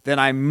 then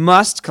I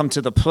must come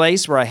to the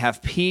place where I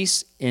have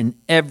peace in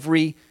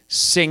every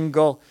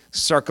single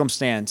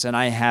circumstance. And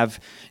I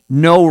have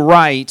no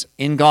right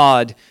in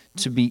God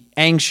to be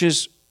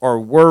anxious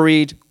or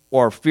worried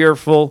or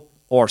fearful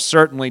or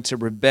certainly to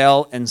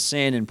rebel and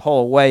sin and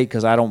pull away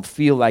because I don't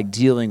feel like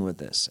dealing with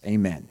this.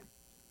 Amen.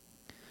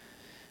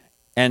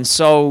 And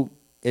so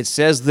it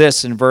says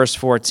this in verse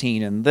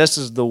 14, and this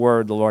is the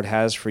word the Lord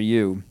has for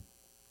you.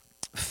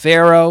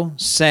 Pharaoh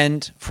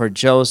sent for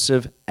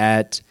Joseph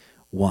at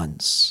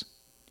once.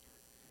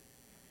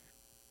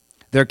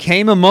 There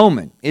came a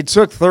moment. It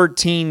took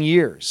 13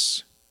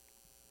 years.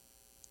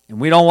 And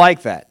we don't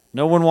like that.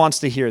 No one wants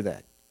to hear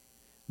that.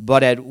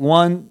 But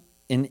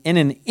in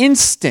an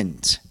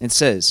instant, it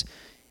says,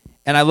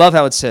 and I love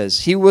how it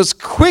says, he was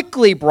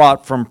quickly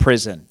brought from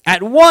prison.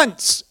 At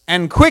once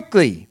and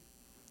quickly.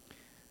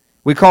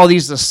 We call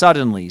these the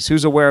suddenlies.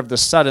 Who's aware of the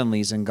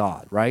suddenlies in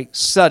God, right?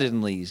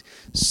 Suddenlies.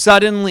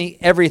 Suddenly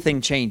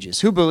everything changes.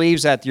 Who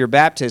believes that your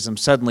baptism,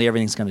 suddenly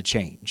everything's going to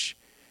change?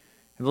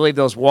 I believe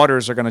those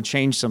waters are going to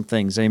change some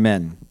things.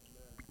 Amen.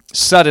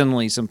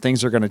 Suddenly some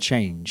things are going to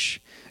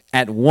change.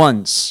 At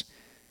once.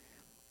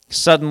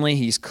 Suddenly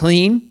he's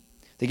clean.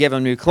 They give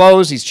him new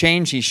clothes. He's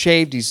changed. He's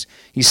shaved. He's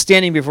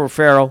standing before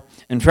Pharaoh.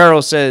 And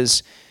Pharaoh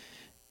says,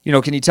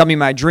 can you tell me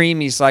my dream?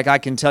 He's like, I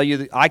can't tell you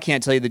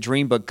the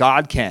dream, but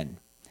God can.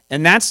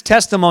 And that's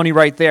testimony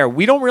right there.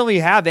 We don't really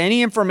have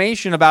any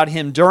information about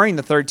him during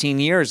the 13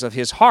 years of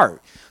his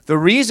heart. The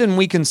reason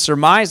we can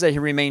surmise that he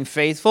remained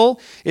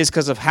faithful is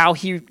because of how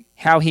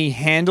he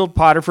handled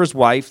Potiphar's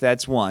wife.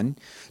 That's one.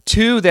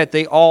 Two, that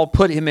they all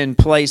put him in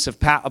place of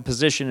a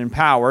position and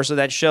power, so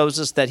that shows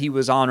us that he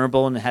was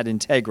honorable and had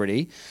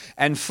integrity.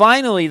 And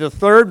finally, the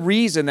third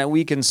reason that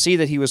we can see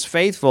that he was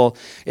faithful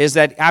is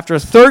that after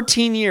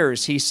 13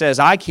 years, he says,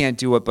 I can't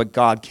do it, but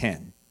God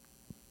can.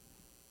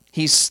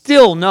 He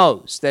still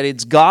knows that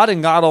it's God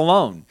and God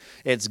alone.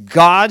 It's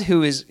God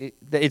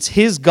it's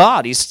his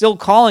God. He's still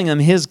calling him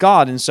his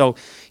God. And so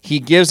he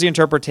gives the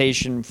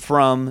interpretation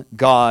from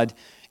God.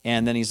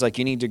 And then he's like,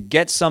 you need to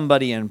get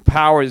somebody in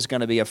power. There's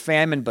going to be a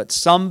famine, but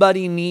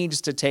somebody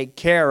needs to take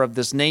care of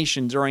this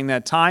nation during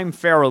that time.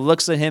 Pharaoh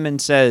looks at him and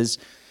says,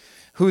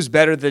 who's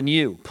better than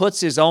you?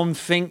 Puts his own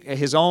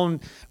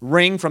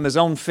ring from his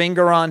own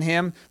finger on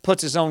him,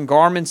 puts his own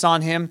garments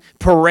on him,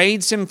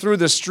 parades him through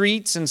the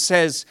streets and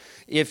says,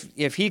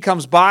 if he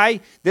comes by,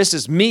 this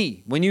is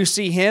me. When you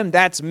see him,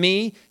 that's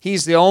me. He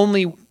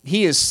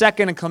is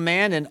second in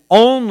command, and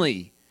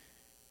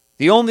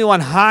the only one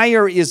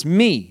higher is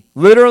me.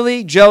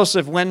 Literally,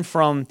 Joseph went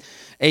from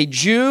a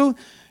Jew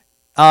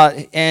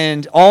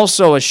and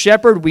also a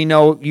shepherd. We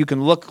know, you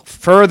can look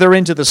further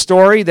into the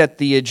story, that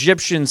the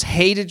Egyptians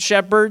hated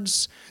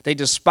shepherds. They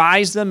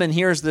despised them. And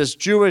here's this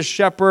Jewish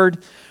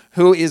shepherd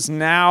who is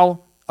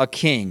now a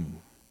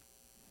king.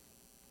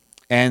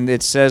 And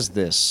it says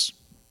this.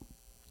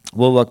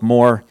 We'll look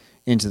more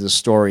into the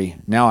story.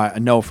 Now I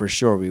know for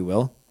sure we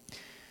will,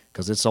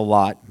 because it's a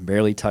lot.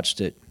 Barely touched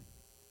it.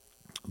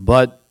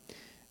 But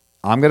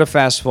I'm going to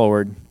fast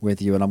forward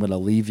with you, and I'm going to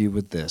leave you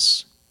with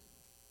this.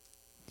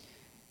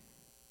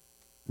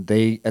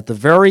 At the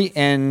very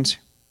end,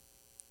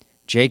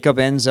 Jacob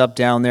ends up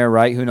down there,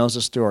 right? Who knows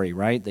the story,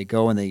 right? They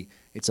go and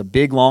it's a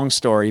big, long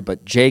story,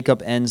 but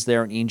Jacob ends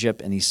there in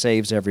Egypt, and he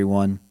saves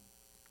everyone.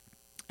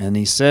 And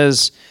it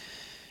says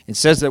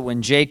that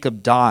when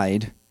Jacob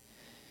died,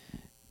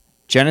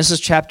 Genesis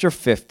chapter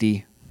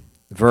 50,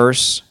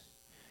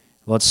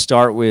 let's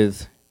start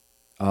with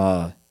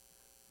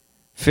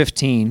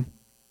 15.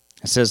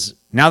 It says,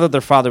 now that their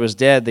father was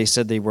dead, they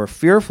said they were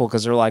fearful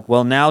because they're like,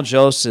 well, now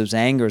Joseph's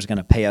anger is going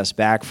to pay us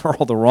back for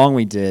all the wrong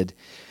we did.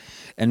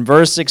 And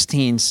verse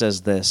 16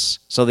 says this.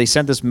 So they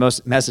sent this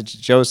message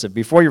to Joseph.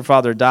 Before your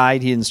father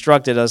died, he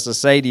instructed us to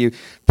say to you,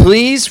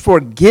 please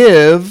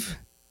forgive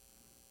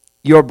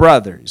your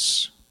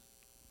brothers.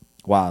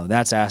 Wow,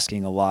 that's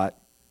asking a lot.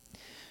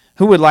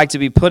 Who would like to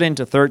be put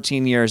into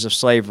 13 years of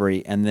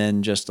slavery and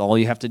then just all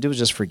you have to do is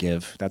just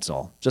forgive? That's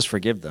all. Just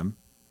forgive them.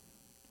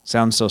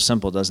 Sounds so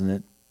simple, doesn't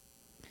it?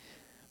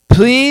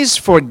 Please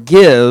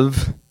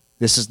forgive.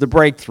 This is the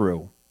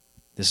breakthrough.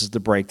 This is the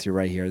breakthrough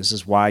right here. This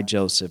is why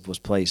Joseph was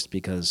placed,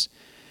 because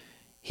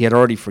he had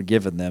already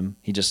forgiven them.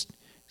 It's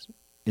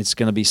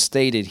going to be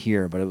stated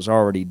here, but it was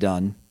already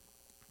done.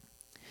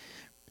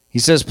 He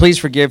says, please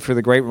forgive for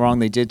the great wrong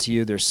they did to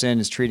you. Their sin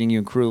is treating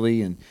you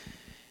cruelly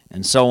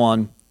and so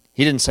on.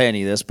 He didn't say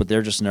any of this, but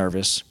they're just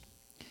nervous.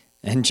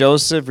 And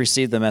Joseph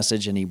received the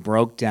message, and he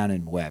broke down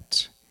and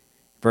wept.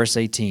 Verse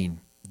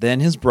 18. Then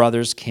his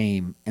brothers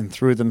came and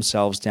threw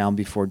themselves down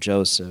before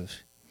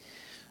Joseph.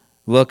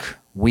 Look,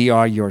 we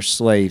are your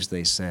slaves,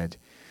 they said.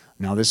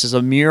 Now this is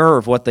a mirror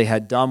of what they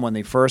had done when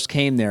they first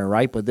came there,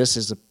 right? But this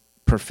is a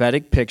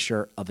prophetic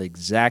picture of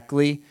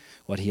exactly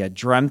what he had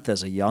dreamt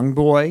as a young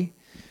boy.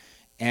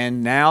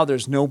 And now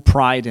there's no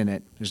pride in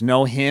it. There's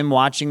no him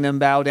watching them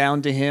bow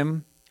down to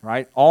him,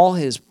 right?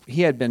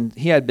 He had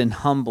been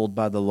humbled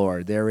by the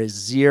Lord. There is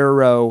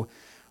zero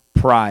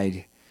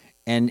pride,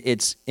 and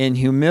it's in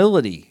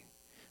humility.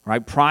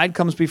 Right? Pride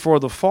comes before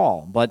the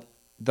fall, but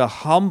the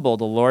humble,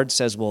 the Lord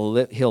says,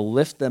 he'll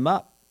lift them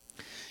up.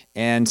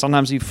 And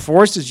sometimes he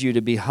forces you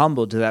to be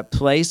humbled to that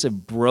place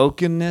of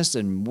brokenness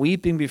and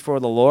weeping before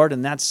the Lord,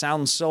 and that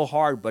sounds so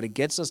hard, but it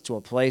gets us to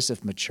a place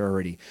of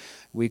maturity.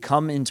 We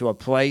come into a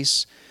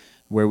place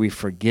where we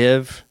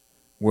forgive,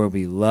 where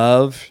we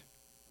love,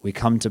 we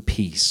come to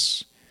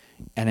peace.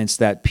 And it's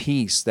that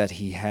peace that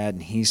he had,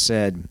 and he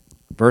said,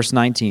 verse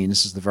 19,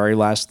 this is the very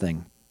last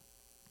thing.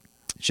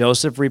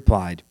 Joseph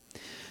replied,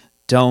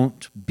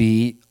 don't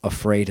be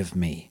afraid of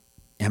me.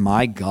 Am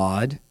I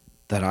God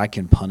that I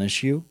can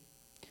punish you?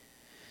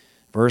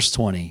 Verse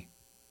 20,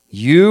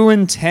 you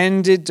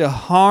intended to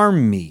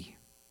harm me,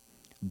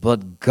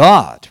 but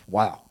God,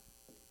 wow.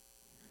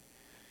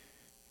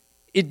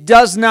 It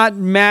does not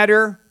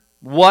matter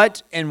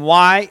what and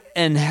why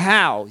and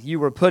how you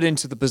were put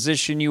into the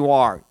position you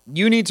are.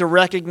 You need to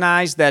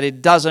recognize that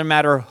it doesn't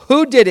matter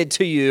who did it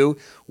to you,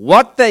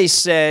 what they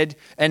said,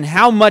 and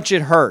how much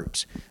it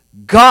hurt.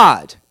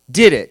 God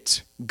did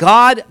it.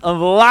 God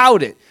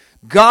allowed it.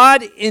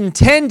 God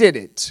intended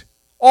it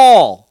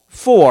all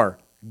for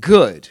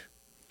good.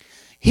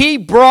 He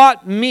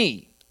brought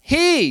me.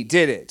 He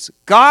did it.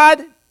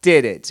 God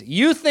did it.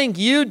 You think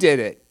you did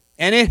it,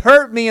 And it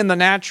hurt me in the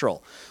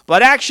natural.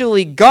 But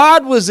actually,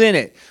 God was in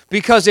it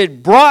because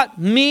it brought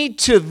me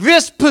to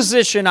this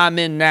position I'm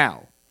in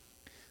now,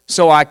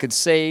 so I could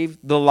save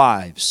the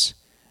lives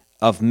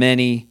of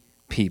many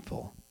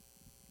people.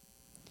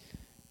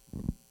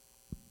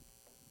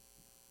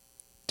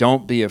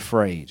 Don't be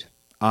afraid.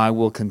 I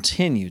will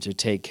continue to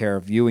take care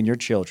of you and your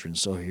children.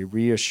 So he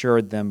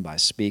reassured them by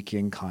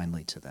speaking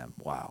kindly to them.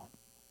 Wow.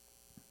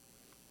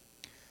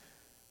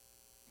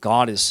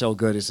 God is so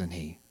good, isn't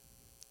he?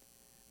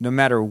 No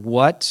matter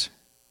what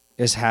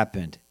has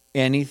happened,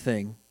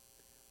 anything,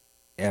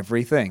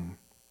 everything,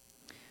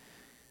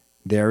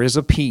 there is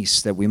a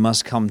peace that we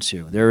must come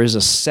to. There is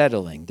a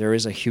settling. There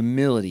is a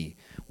humility.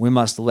 We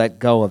must let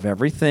go of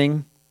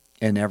everything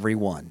and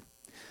everyone.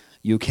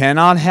 You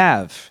cannot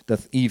have,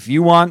 if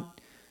you want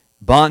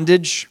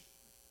bondage,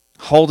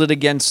 hold it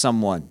against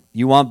someone.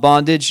 You want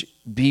bondage,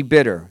 be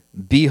bitter,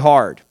 be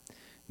hard,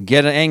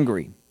 get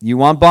angry. You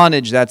want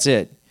bondage, that's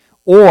it.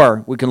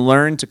 Or we can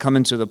learn to come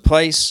into the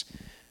place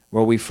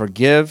where we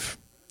forgive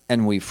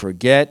and we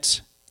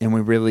forget and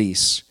we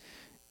release.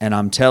 And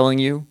I'm telling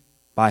you,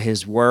 by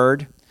his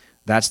word,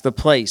 that's the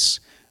place.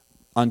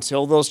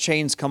 Until those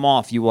chains come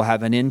off, you will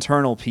have an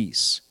internal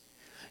peace.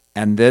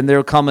 And then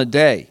there'll come a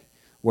day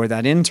where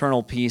that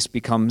internal peace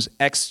becomes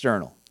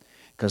external.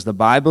 Because the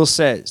Bible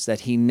says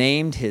that he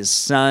named his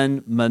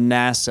son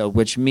Manasseh,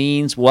 which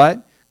means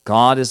what?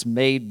 God has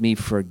made me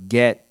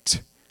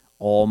forget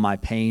all my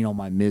pain, all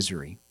my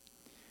misery.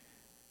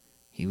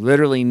 He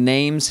literally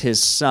names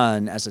his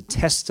son as a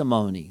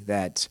testimony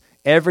that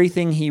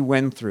everything he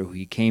went through,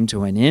 he came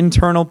to an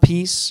internal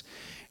peace,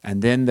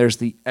 and then there's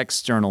the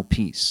external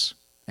peace.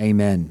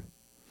 Amen.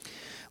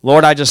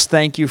 Lord, I just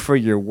thank you for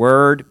your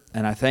word,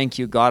 and I thank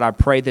you, God. I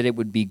pray that it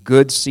would be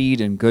good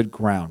seed and good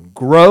ground.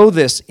 Grow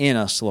this in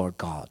us, Lord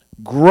God.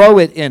 Grow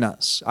it in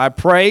us. I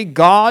pray,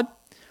 God,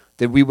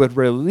 that we would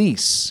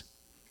release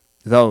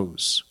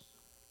those.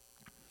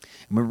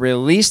 And we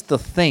release the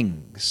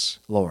things,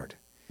 Lord,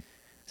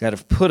 that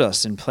have put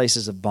us in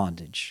places of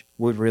bondage.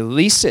 Would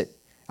release it,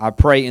 I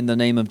pray, in the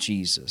name of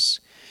Jesus.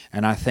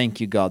 And I thank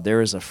you, God,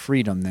 there is a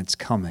freedom that's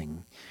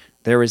coming.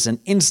 There is an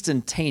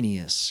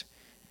instantaneous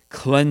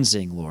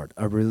cleansing, Lord,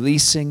 a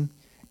releasing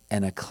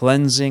and a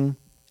cleansing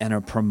and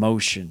a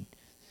promotion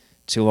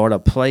to, Lord, a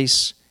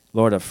place,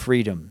 Lord, of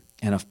freedom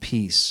and of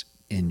peace.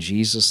 In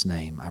Jesus'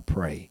 name I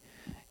pray.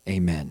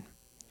 Amen.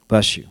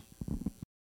 Bless you.